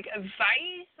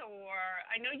advice, or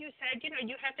I know you said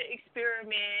you have to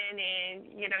experiment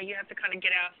and you have to kind of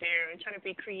get out there and try to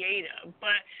be creative,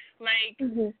 but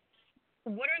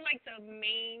what are the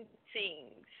main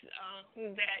things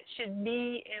that should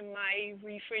be in my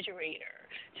refrigerator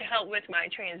to help with my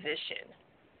transition?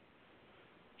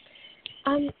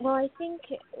 Well, I think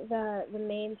the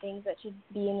main things that should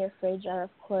be in your fridge are,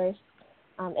 of course,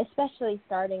 especially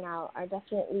starting out, are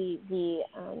definitely the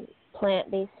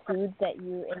plant-based foods that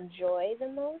you enjoy the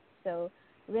most. So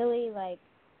really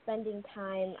spending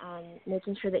time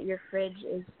making sure that your fridge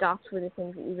is stocked with the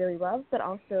things that you really love, but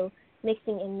also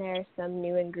mixing in there some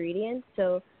new ingredients.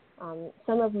 So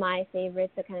some of my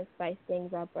favorites that kind of spice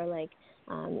things up are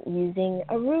using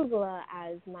arugula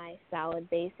as my salad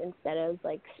base instead of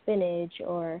spinach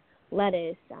or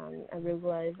lettuce.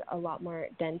 Arugula is a lot more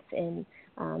dense in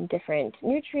different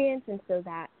nutrients, and so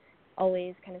that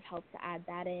always kind of helps to add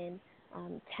that in.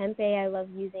 Tempeh I love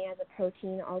using as a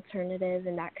protein alternative,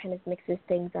 and that kind of mixes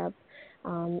things up.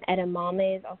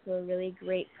 Edamame is also a really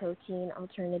great protein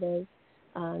alternative.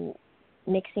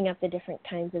 Mixing up the different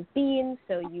kinds of beans,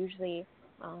 so usually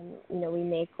we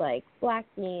make black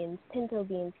beans, pinto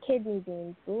beans, kidney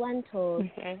beans, lentils.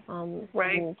 And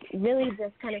really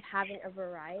just kind of having a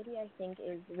variety, I think,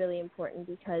 is really important,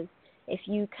 because if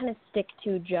you kind of stick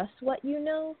to just what you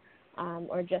know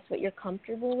or just what you're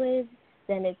comfortable with,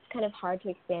 then it's kind of hard to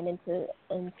expand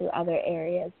into other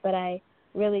areas. But I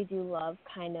really do love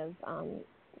kind of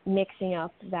mixing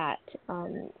up that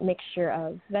mixture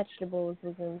of vegetables,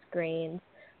 legumes, grains,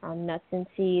 nuts and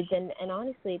seeds, and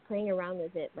honestly playing around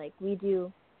with it. We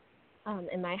do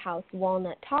in my house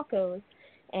walnut tacos,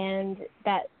 and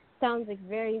that sounds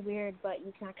very weird, but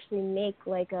you can actually make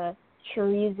a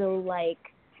chorizo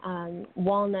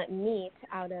walnut meat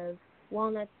out of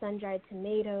walnuts, sun-dried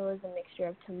tomatoes, a mixture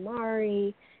of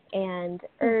tamari and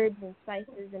herbs and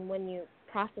spices, and when you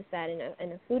process that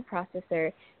in a food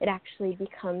processor, it actually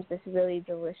becomes this really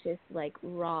delicious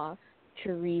raw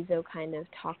chorizo kind of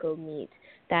taco meat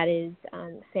that is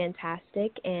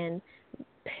fantastic and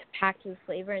packed with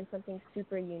flavor and something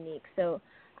super unique. So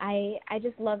I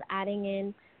just love adding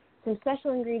in some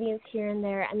special ingredients here and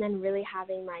there, and then really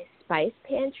having my spice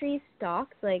pantry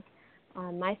stocked.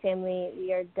 My family,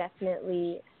 we are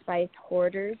definitely spice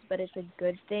hoarders, but it's a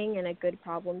good thing and a good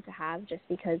problem to have, just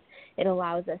because it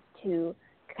allows us to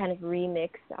kind of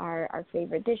remix our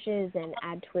favorite dishes and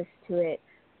add twists to it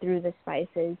through the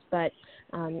spices. But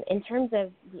in terms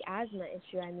of the asthma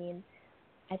issue, I mean,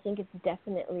 I think it's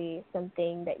definitely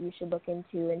something that you should look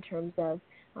into in terms of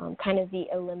kind of the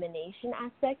elimination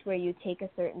aspect, where you take a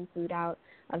certain food out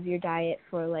of your diet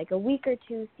for like a week or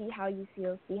two, see how you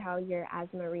feel, see how your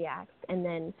asthma reacts, and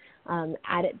then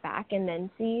add it back and then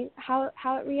see how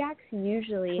it reacts.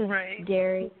 Usually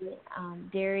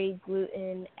dairy,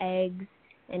 gluten, eggs,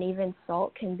 and even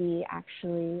salt can be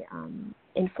actually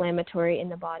inflammatory in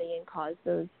the body and cause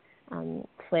those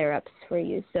flare-ups for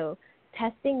you. So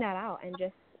testing that out and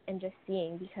just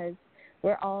seeing, because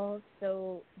we're all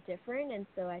so different, and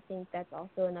so I think that's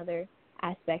also another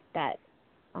aspect that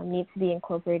needs to be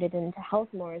incorporated into health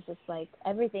more, is just like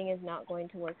everything is not going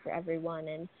to work for everyone.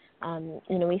 And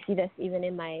we see this even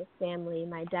in my family.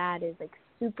 My dad is like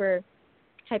super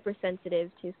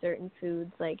hypersensitive to certain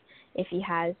foods. Like if he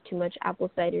has too much apple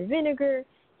cider vinegar,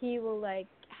 he will like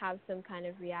have some kind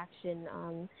of reaction.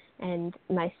 And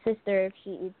my sister, if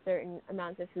she eats certain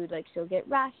amounts of food, like she'll get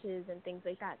rashes and things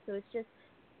like that. So it's just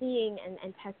seeing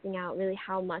and testing out really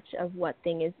how much of what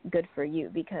thing is good for you,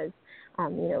 because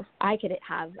I could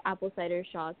have apple cider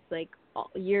shots like all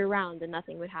year round and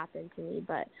nothing would happen to me,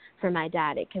 but for my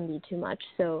dad it can be too much.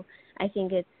 So I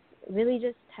think it's really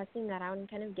just testing that out and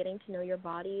kind of getting to know your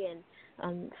body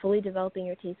and fully developing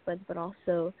your taste buds, but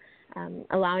also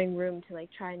allowing room to like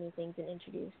try new things and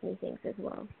introduce new things as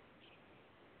well.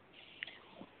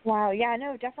 Wow, yeah,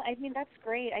 no, definitely. I mean, that's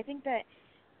great. I think that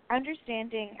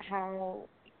understanding how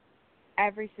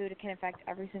every food can affect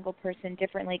every single person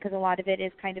differently, because a lot of it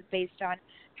is kind of based on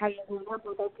how you grew up.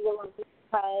 I feel like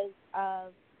because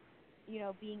of,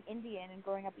 being Indian and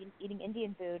growing up eating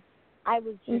Indian food, I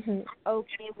was just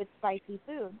okay with spicy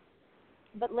food.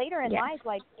 But later in life,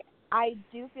 like, I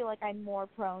do feel like I'm more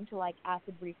prone to, like,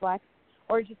 acid reflux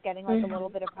or just getting, like, a little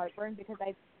bit of heartburn, because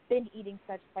I've been eating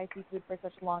such spicy food for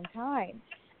such a long time.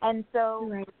 And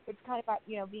so it's kind of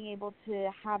about, being able to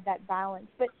have that balance.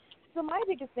 But so my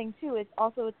biggest thing, too, is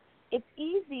also it's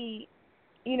easy,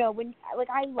 when, like,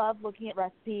 I love looking at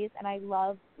recipes and I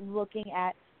love looking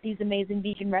at these amazing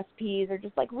vegan recipes or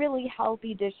just, like, really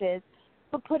healthy dishes.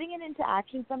 But putting it into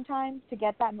action sometimes to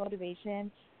get that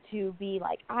motivation to be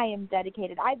like, I am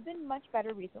dedicated. I've been much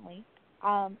better recently.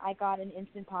 I got an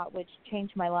Instant Pot, which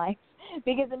changed my life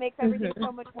because it makes everything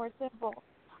so much more simple.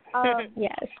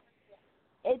 Yes.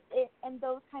 And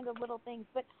those kind of little things.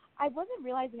 But I wasn't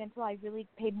realizing until I really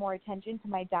paid more attention to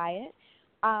my diet,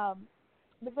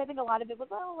 because I think a lot of it was,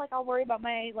 I'll worry about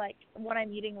what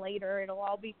I'm eating later. It'll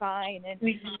all be fine. And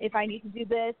if I need to do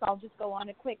this, I'll just go on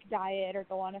a quick diet or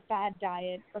go on a fad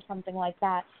diet or something like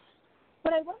that.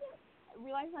 But I wasn't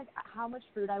realizing how much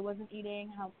fruit I wasn't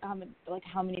eating,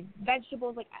 how many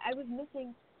vegetables. Like, I was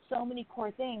missing so many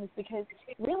core things, because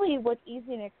really what's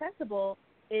easy and accessible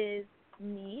is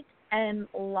meat and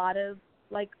a lot of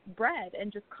bread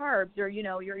and just carbs, or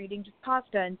you're eating just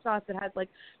pasta and sauce that has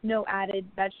no added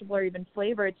vegetable or even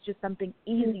flavor. It's just something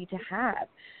easy to have.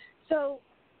 So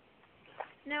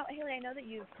now, Haile, I know that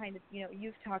you've kind of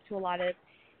you've talked to a lot of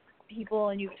people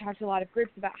and you've talked to a lot of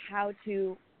groups about how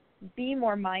to be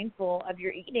more mindful of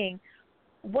your eating.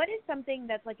 What is something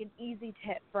that's an easy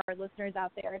tip for our listeners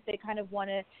out there if they kind of want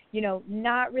to,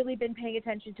 not really been paying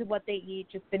attention to what they eat,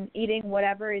 just been eating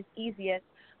whatever is easiest?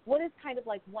 What is kind of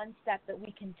one step that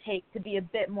we can take to be a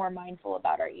bit more mindful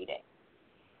about our eating?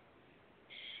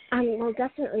 Well,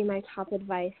 definitely my top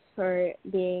advice for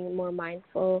being more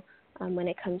mindful when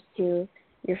it comes to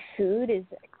your food is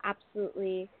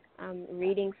absolutely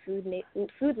reading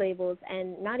food labels,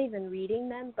 and not even reading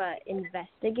them, but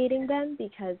investigating them,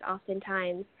 because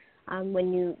oftentimes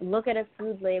when you look at a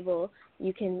food label,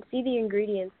 you can see the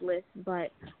ingredients list,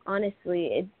 but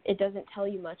honestly, it doesn't tell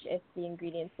you much if the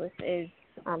ingredients list is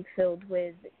filled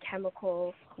with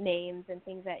chemical names and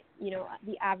things that,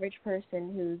 the average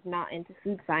person who's not into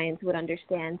food science would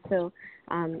understand. So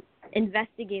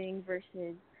investigating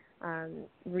versus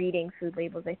reading food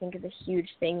labels, I think, is a huge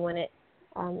thing when it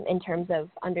in terms of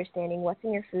understanding what's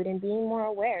in your food and being more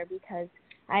aware, because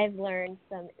I've learned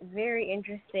some very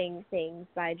interesting things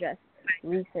by just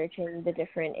researching the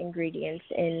different ingredients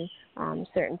in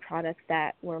certain products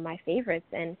that were my favorites,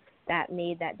 and that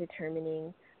made that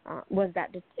determining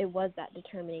that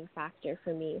determining factor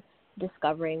for me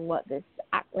discovering what this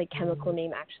chemical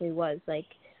name actually was.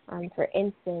 For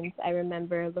instance, I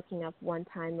remember looking up one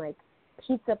time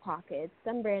pizza pockets,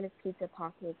 some brand of pizza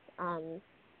pockets,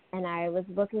 and I was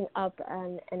looking up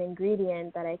an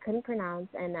ingredient that I couldn't pronounce,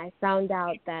 and I found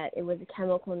out that it was a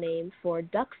chemical name for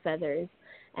duck feathers,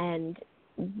 and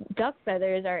duck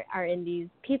feathers are in these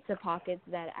pizza pockets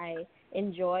that I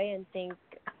enjoy and think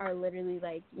are literally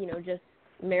just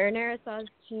marinara sauce,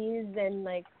 cheese, and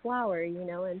like flour, you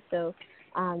know. And so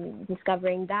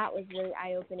discovering that was really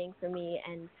eye-opening for me,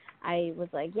 and I was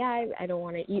like, yeah, I don't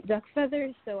want to eat duck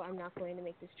feathers, so I'm not going to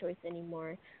make this choice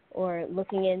anymore. Or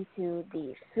looking into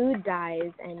the food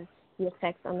dyes and the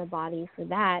effects on the body for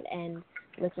that, and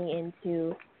looking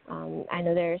into, I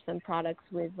know there are some products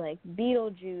with like beetle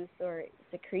juice or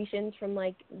secretions from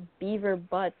like beaver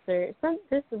butts or some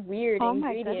just weird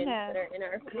ingredients that are in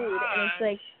our food. And it's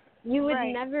like, you would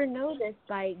never know this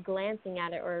by glancing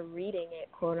at it or reading it,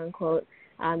 quote unquote.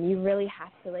 You really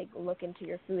have to like look into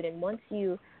your food, and once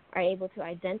you are able to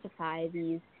identify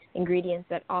these ingredients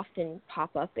that often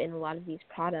pop up in a lot of these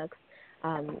products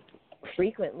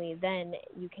frequently, then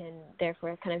you can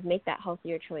therefore kind of make that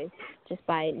healthier choice just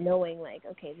by knowing, like,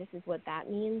 okay, this is what that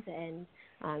means, and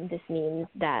this means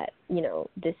that, you know,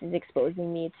 this is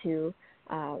exposing me to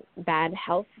bad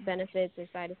health benefits or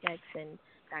side effects and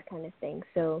that kind of thing.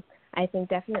 So I think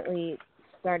definitely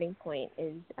starting point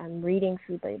is reading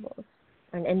food labels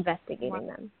and investigating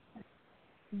them.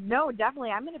 No, definitely.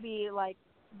 I'm going to be like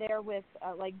there with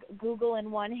like Google in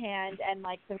one hand and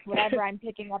like whatever I'm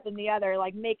picking up in the other,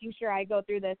 like making sure I go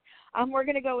through this. We're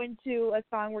going to go into a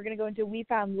song. We're going to go into We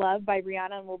Found Love by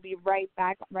Rihanna, and we'll be right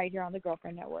back right here on the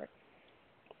Girlfriend Network.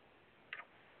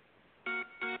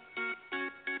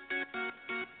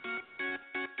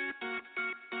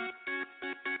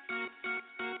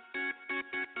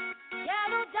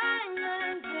 Yellow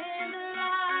diamonds in the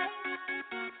light,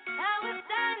 and we're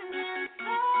standing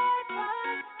side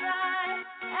by side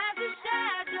as the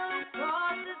shadow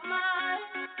crosses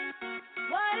mine.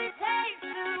 What it takes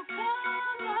to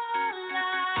come alive.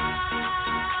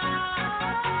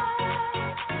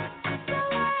 The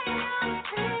way I'm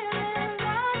feeling, I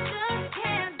just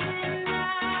can't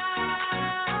deny.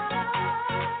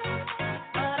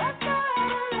 But I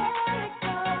gotta let it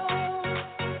go.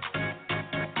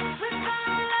 We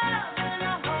found love in a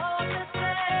hopeless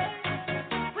place.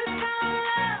 We found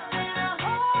love in a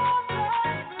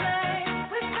hopeless place.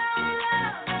 We found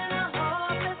love in a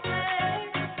hopeless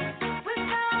place. We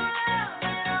found love in a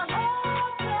hopeless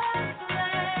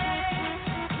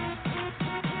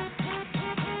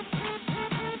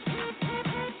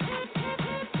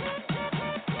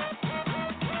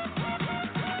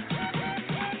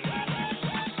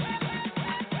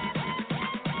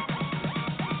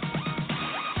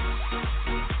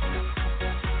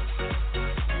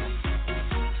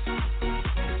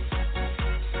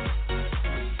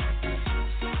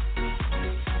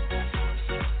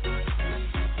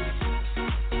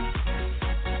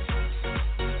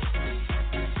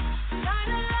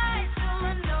shine a light through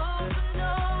an open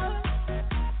door.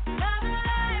 Love and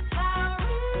life, how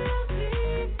real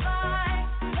deep fight.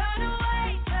 Turn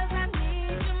away 'cause I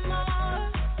need you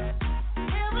more.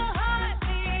 Feel the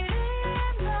heartbeat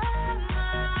in my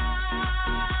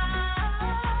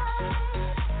mind.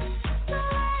 The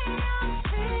way I'm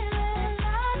feeling, I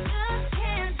just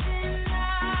can't deny.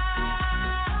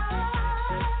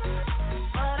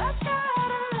 But I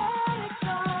gotta let it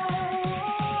go.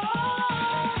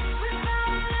 We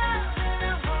found love in a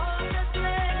hopeless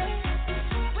place.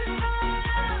 We found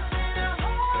love in a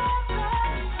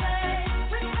hopeless place.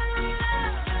 We found love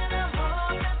in a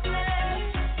hopeless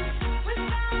place. We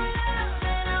found love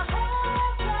in a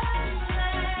hopeless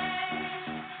place.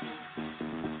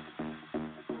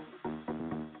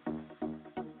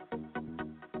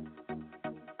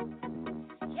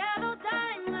 Yellow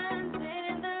diamonds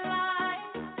in the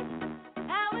light,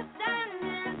 and we're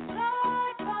standing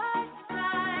side by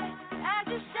side as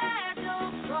your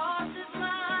shadow crosses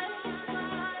mine.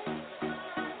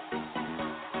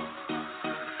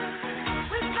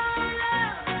 We found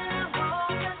love in a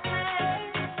hopeless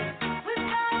place. We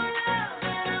found love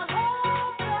in a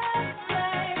hopeless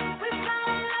place. We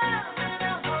found love in a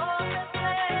hopeless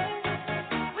place.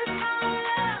 We found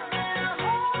love in a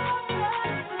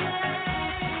hopeless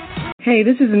place. Hey,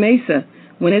 this is Mesa.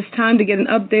 When it's time to get an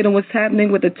update on what's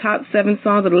happening with the top 7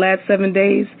 songs of the last 7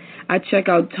 days, I check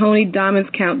out Tony Diamond's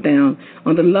Countdown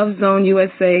on the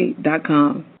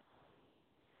lovezoneusa.com.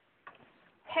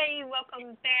 Hey,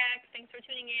 welcome back. Thanks for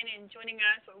tuning in and joining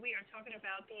us where we are talking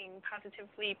about being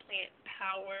positively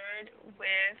plant-powered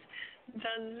with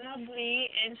the lovely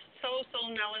and so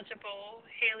knowledgeable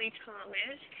Haile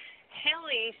Thomas.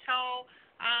 Haile, so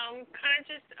kind of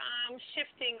just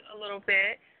shifting a little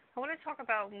bit, I want to talk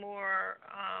about more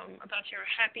about your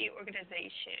happy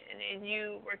organization and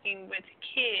you working with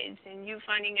kids and you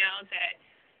finding out that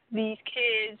these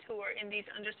kids who are in these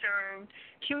underserved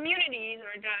communities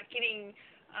are not getting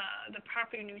the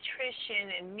proper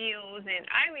nutrition and meals. And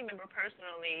I remember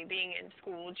personally being in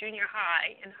school, junior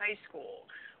high and high school,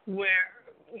 where,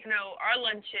 our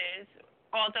lunches,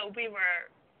 although we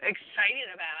were excited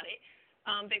about it,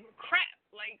 they were crap.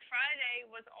 Like Friday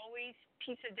was always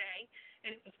pizza day,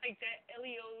 and it was like that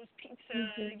Elio's pizza,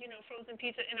 frozen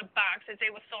pizza in a box that they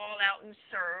would thaw out and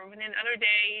serve. And then other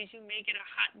days you make it a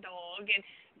hot dog.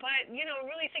 But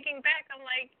really thinking back, I'm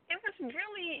like, it was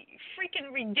really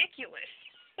freaking ridiculous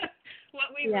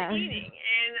what we were eating.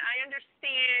 And I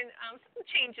understand some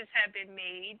changes have been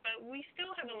made, but we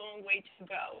still have a long way to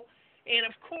go. And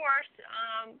of course,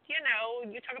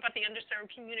 you talk about the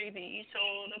underserved community,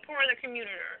 so the poorer the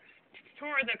community,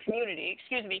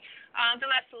 the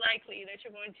less likely that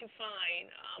you're going to find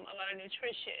a lot of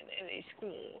nutrition in these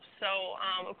schools. So,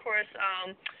 of course,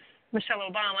 Michelle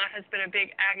Obama has been a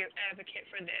big advocate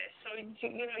for this. So,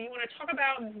 you want to talk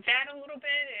about that a little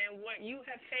bit and what you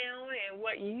have found and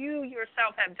what you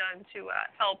yourself have done to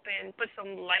help and put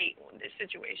some light on this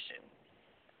situation?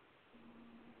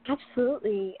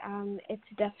 Absolutely. It's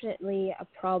definitely a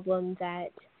problem that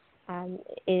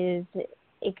is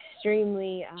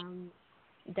extremely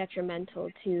detrimental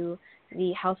to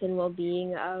the health and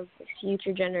well-being of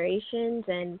future generations,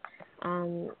 and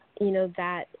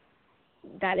that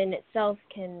in itself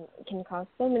can cause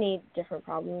so many different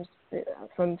problems,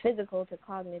 from physical to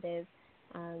cognitive.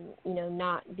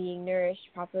 Not being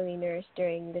properly nourished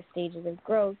during the stages of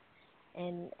growth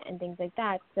and things like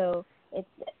that. So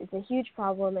it's a huge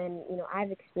problem, and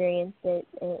I've experienced it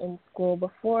in school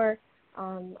before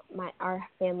our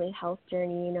family health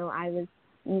journey. I was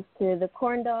used to the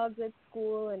corn dogs at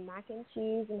school and mac and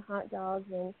cheese and hot dogs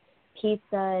and pizza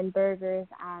and burgers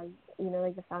as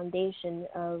like the foundation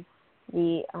of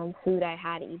the food I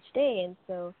had each day, and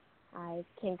so I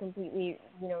can completely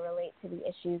relate to the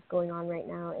issues going on right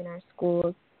now in our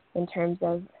schools in terms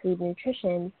of food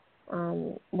nutrition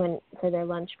for their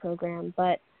lunch program.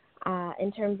 But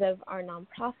in terms of our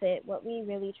nonprofit, what we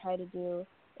really try to do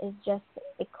is just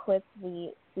equip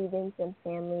the students and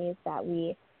families that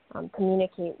we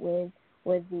communicate with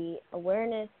the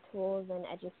awareness, tools, and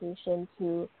education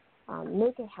to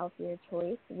make a healthier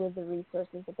choice with the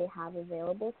resources that they have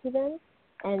available to them.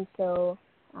 And so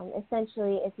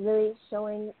essentially it's really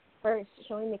showing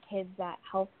the kids that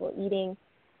healthful eating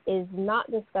is not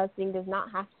disgusting, does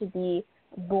not have to be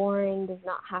boring, does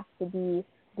not have to be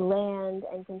bland,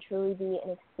 and can truly be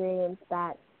an experience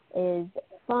that is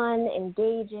fun,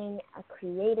 engaging, a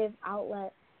creative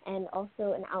outlet, and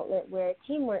also an outlet where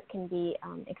teamwork can be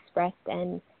expressed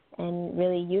and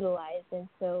really utilized. And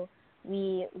so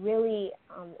we really,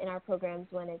 in our programs,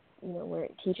 when it's, we're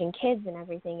teaching kids and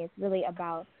everything, it's really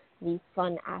about the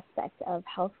fun aspect of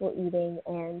healthful eating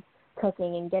and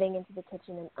cooking and getting into the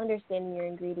kitchen and understanding your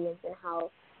ingredients, and how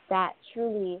that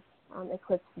truly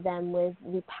equips them with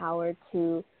the power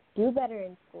to do better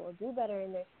in school, do better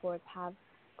in their sports, have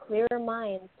clearer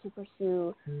minds to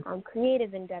pursue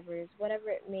creative endeavors, whatever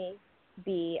it may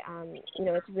be.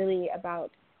 It's really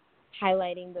about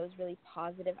highlighting those really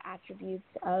positive attributes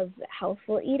of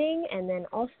healthful eating, and then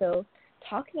also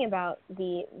talking about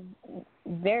the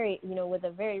very, with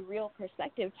a very real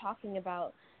perspective, talking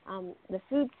about the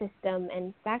food system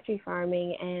and factory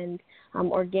farming and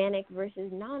organic versus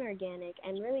non-organic,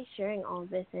 and really sharing all of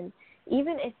this. And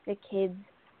even if the kids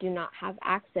do not have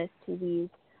access to these,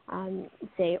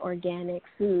 say, organic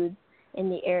foods in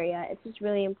the area, it's just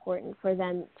really important for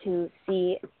them to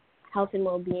see health and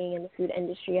well-being in the food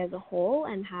industry as a whole,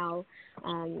 and how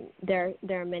there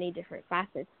are many different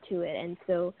facets to it. And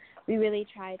so we really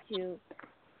try to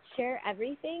share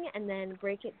everything and then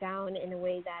break it down in a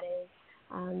way that is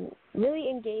really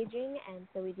engaging. And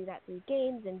so we do that through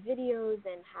games and videos,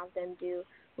 and have them do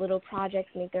little projects,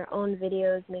 make their own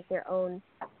videos, make their own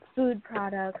food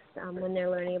products when they're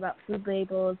learning about food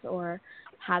labels, or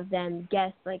have them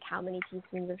guess like how many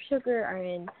teaspoons of sugar are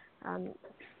in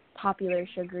popular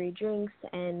sugary drinks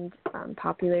and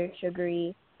popular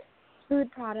sugary food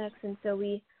products. And so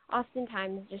we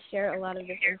oftentimes just share a lot of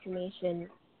this information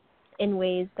in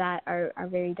ways that are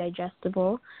very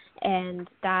digestible, and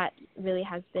that really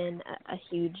has been a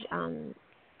huge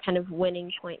kind of winning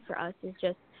point for us, is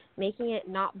just making it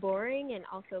not boring and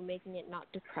also making it not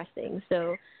depressing.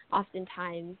 So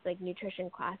oftentimes, like, nutrition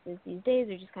classes these days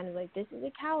are just kind of like, this is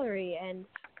a calorie, and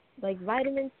like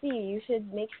vitamin C, you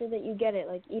should make sure that you get it,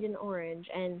 like eat an orange.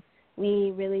 And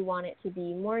we really want it to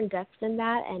be more in depth than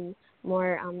that, and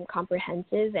more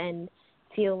comprehensive, and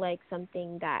feel like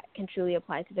something that can truly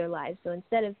apply to their lives. So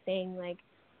instead of saying like,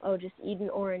 oh, just eat an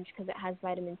orange because it has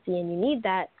vitamin C and you need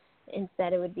that,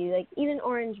 instead it would be like, eat an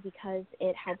orange because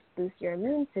it helps boost your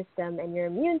immune system, and your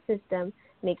immune system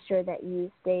makes sure that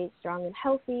you stay strong and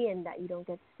healthy and that you don't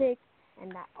get sick, and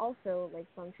that also like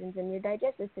functions in your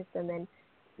digestive system. And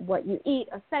what you eat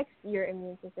affects your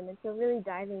immune system. And so really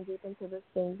diving deep into those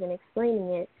things and explaining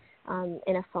it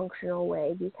in a functional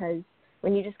way, because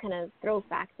when you just kind of throw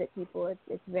facts at people,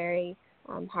 it's very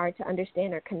hard to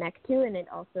understand or connect to, and it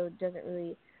also doesn't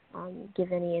really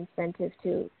give any incentive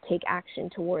to take action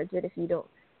towards it if you don't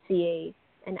see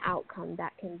an outcome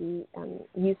that can be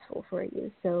useful for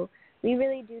you. So we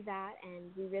really do that,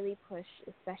 and we really push,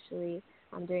 especially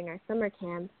during our summer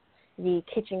camps, the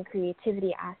kitchen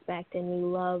creativity aspect, and we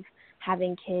love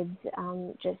having kids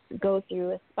just go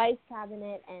through a spice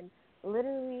cabinet and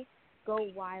literally go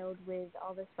wild with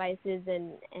all the spices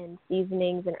and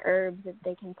seasonings and herbs that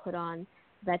they can put on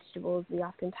vegetables. We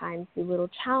oftentimes do little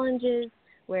challenges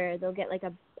where they'll get like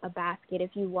a basket.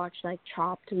 If you watch like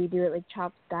Chopped, we do it like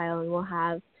Chopped style, and we'll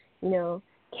have,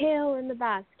 kale in the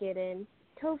basket and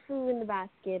tofu in the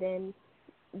basket and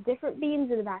different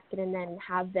beans in the basket, and then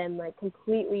have them like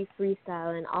completely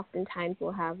freestyle. And oftentimes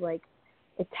we'll have like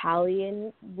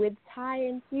Italian with Thai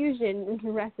infusion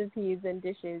recipes and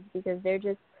dishes, because they're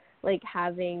just like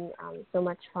having so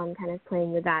much fun kind of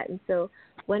playing with that. And so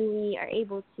when we are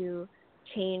able to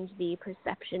change the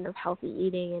perception of healthy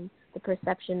eating and the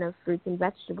perception of fruits and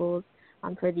vegetables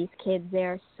for these kids, they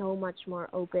are so much more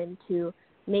open to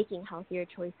making healthier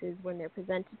choices when they're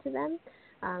presented to them,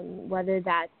 whether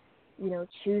that's,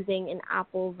 choosing an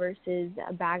apple versus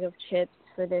a bag of chips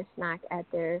for their snack at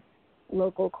their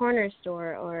local corner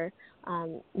store, or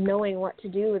knowing what to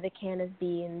do with a can of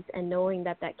beans and knowing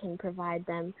that can provide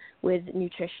them with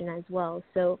nutrition as well.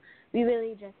 So we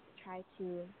really just try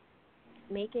to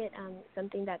make it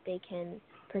something that they can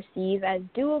perceive as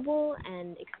doable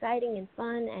and exciting and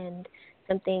fun, and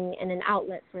something and an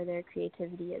outlet for their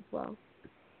creativity as well.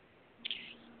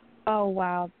 Oh,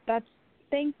 wow.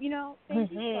 Thank you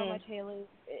so much, Haile.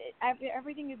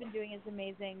 Everything you've been doing is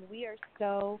amazing. We are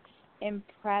so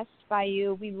impressed by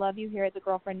you. We love you here at the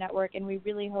Girlfriend Network, and we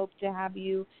really hope to have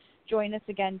you join us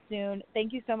again soon.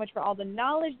 Thank you so much for all the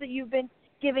knowledge that you've been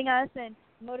giving us and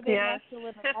motivating us to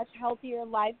live a much healthier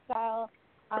lifestyle.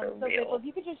 So grateful. If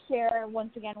you could just share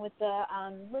once again with the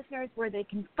listeners where they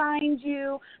can find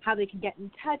you, how they can get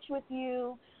in touch with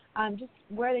you, just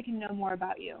where they can know more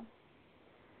about you.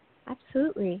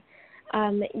 Absolutely.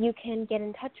 You can get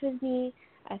in touch with me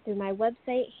through my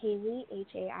website, Haile,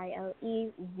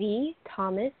 HAILEV,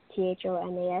 Thomas,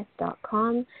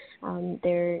 THOMAS.com.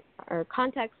 There are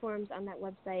contact forms on that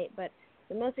website, but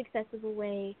the most accessible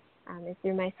way is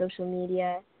through my social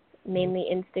media, mainly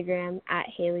Instagram, at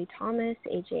Haile Thomas,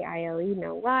 HAILE,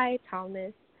 no Y,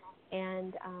 Thomas.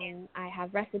 And I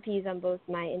have recipes on both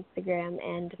my Instagram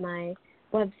and my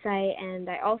website, and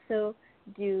I also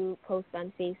do posts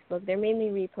on Facebook. They're mainly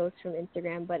reposts from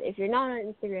Instagram, but if you're not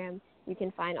on Instagram, you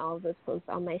can find all of those posts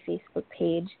on my Facebook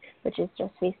page, which is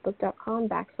just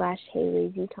facebook.com/Haile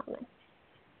V. Thomas.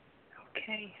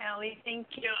 Okay, Haile, thank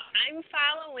you. I'm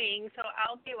following, so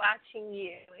I'll be watching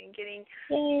you and getting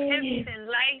tips and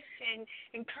likes and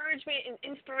encouragement and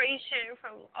inspiration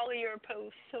from all of your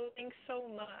posts. So thanks so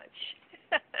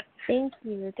much. Thank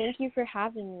you. Thank you for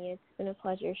having me. It's been a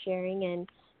pleasure sharing and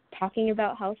talking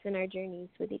about health and our journeys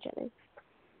with each other.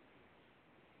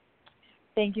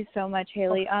 Thank you so much,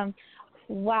 Haile.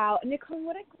 Wow, Nicole,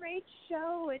 what a great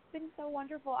show. It's been so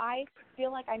wonderful. I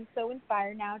feel like I'm so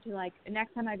inspired now to,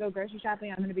 next time I go grocery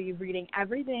shopping, I'm going to be reading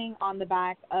everything on the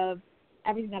back of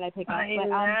everything that I pick up. I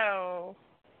know.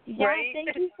 Yeah, right?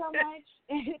 Thank you so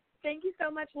much. Thank you so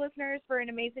much, listeners, for an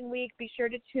amazing week. Be sure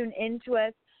to tune in to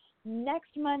us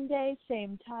next Monday,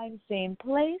 same time, same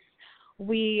place.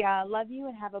 We love you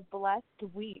and have a blessed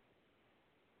week.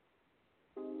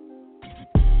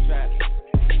 Trap,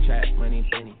 money,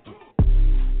 penny.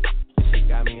 She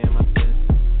got me in my feelings.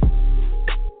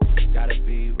 Gotta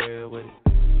be real with it.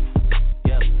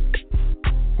 Yeah.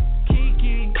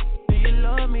 Kiki, do you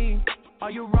love me?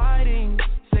 Are you riding?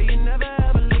 Say you never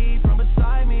ever leave from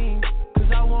beside me.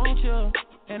 'Cause I want you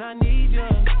and I need you.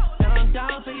 And I'm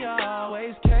down for you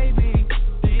always, KB.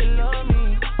 Do you love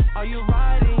me? Are you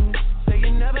riding? Say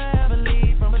you never ever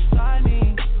leave from beside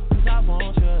me. 'Cause I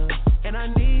want you and I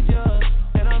need you.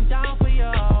 And I'm down for you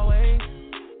always.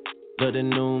 But the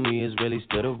new me is really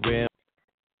still the real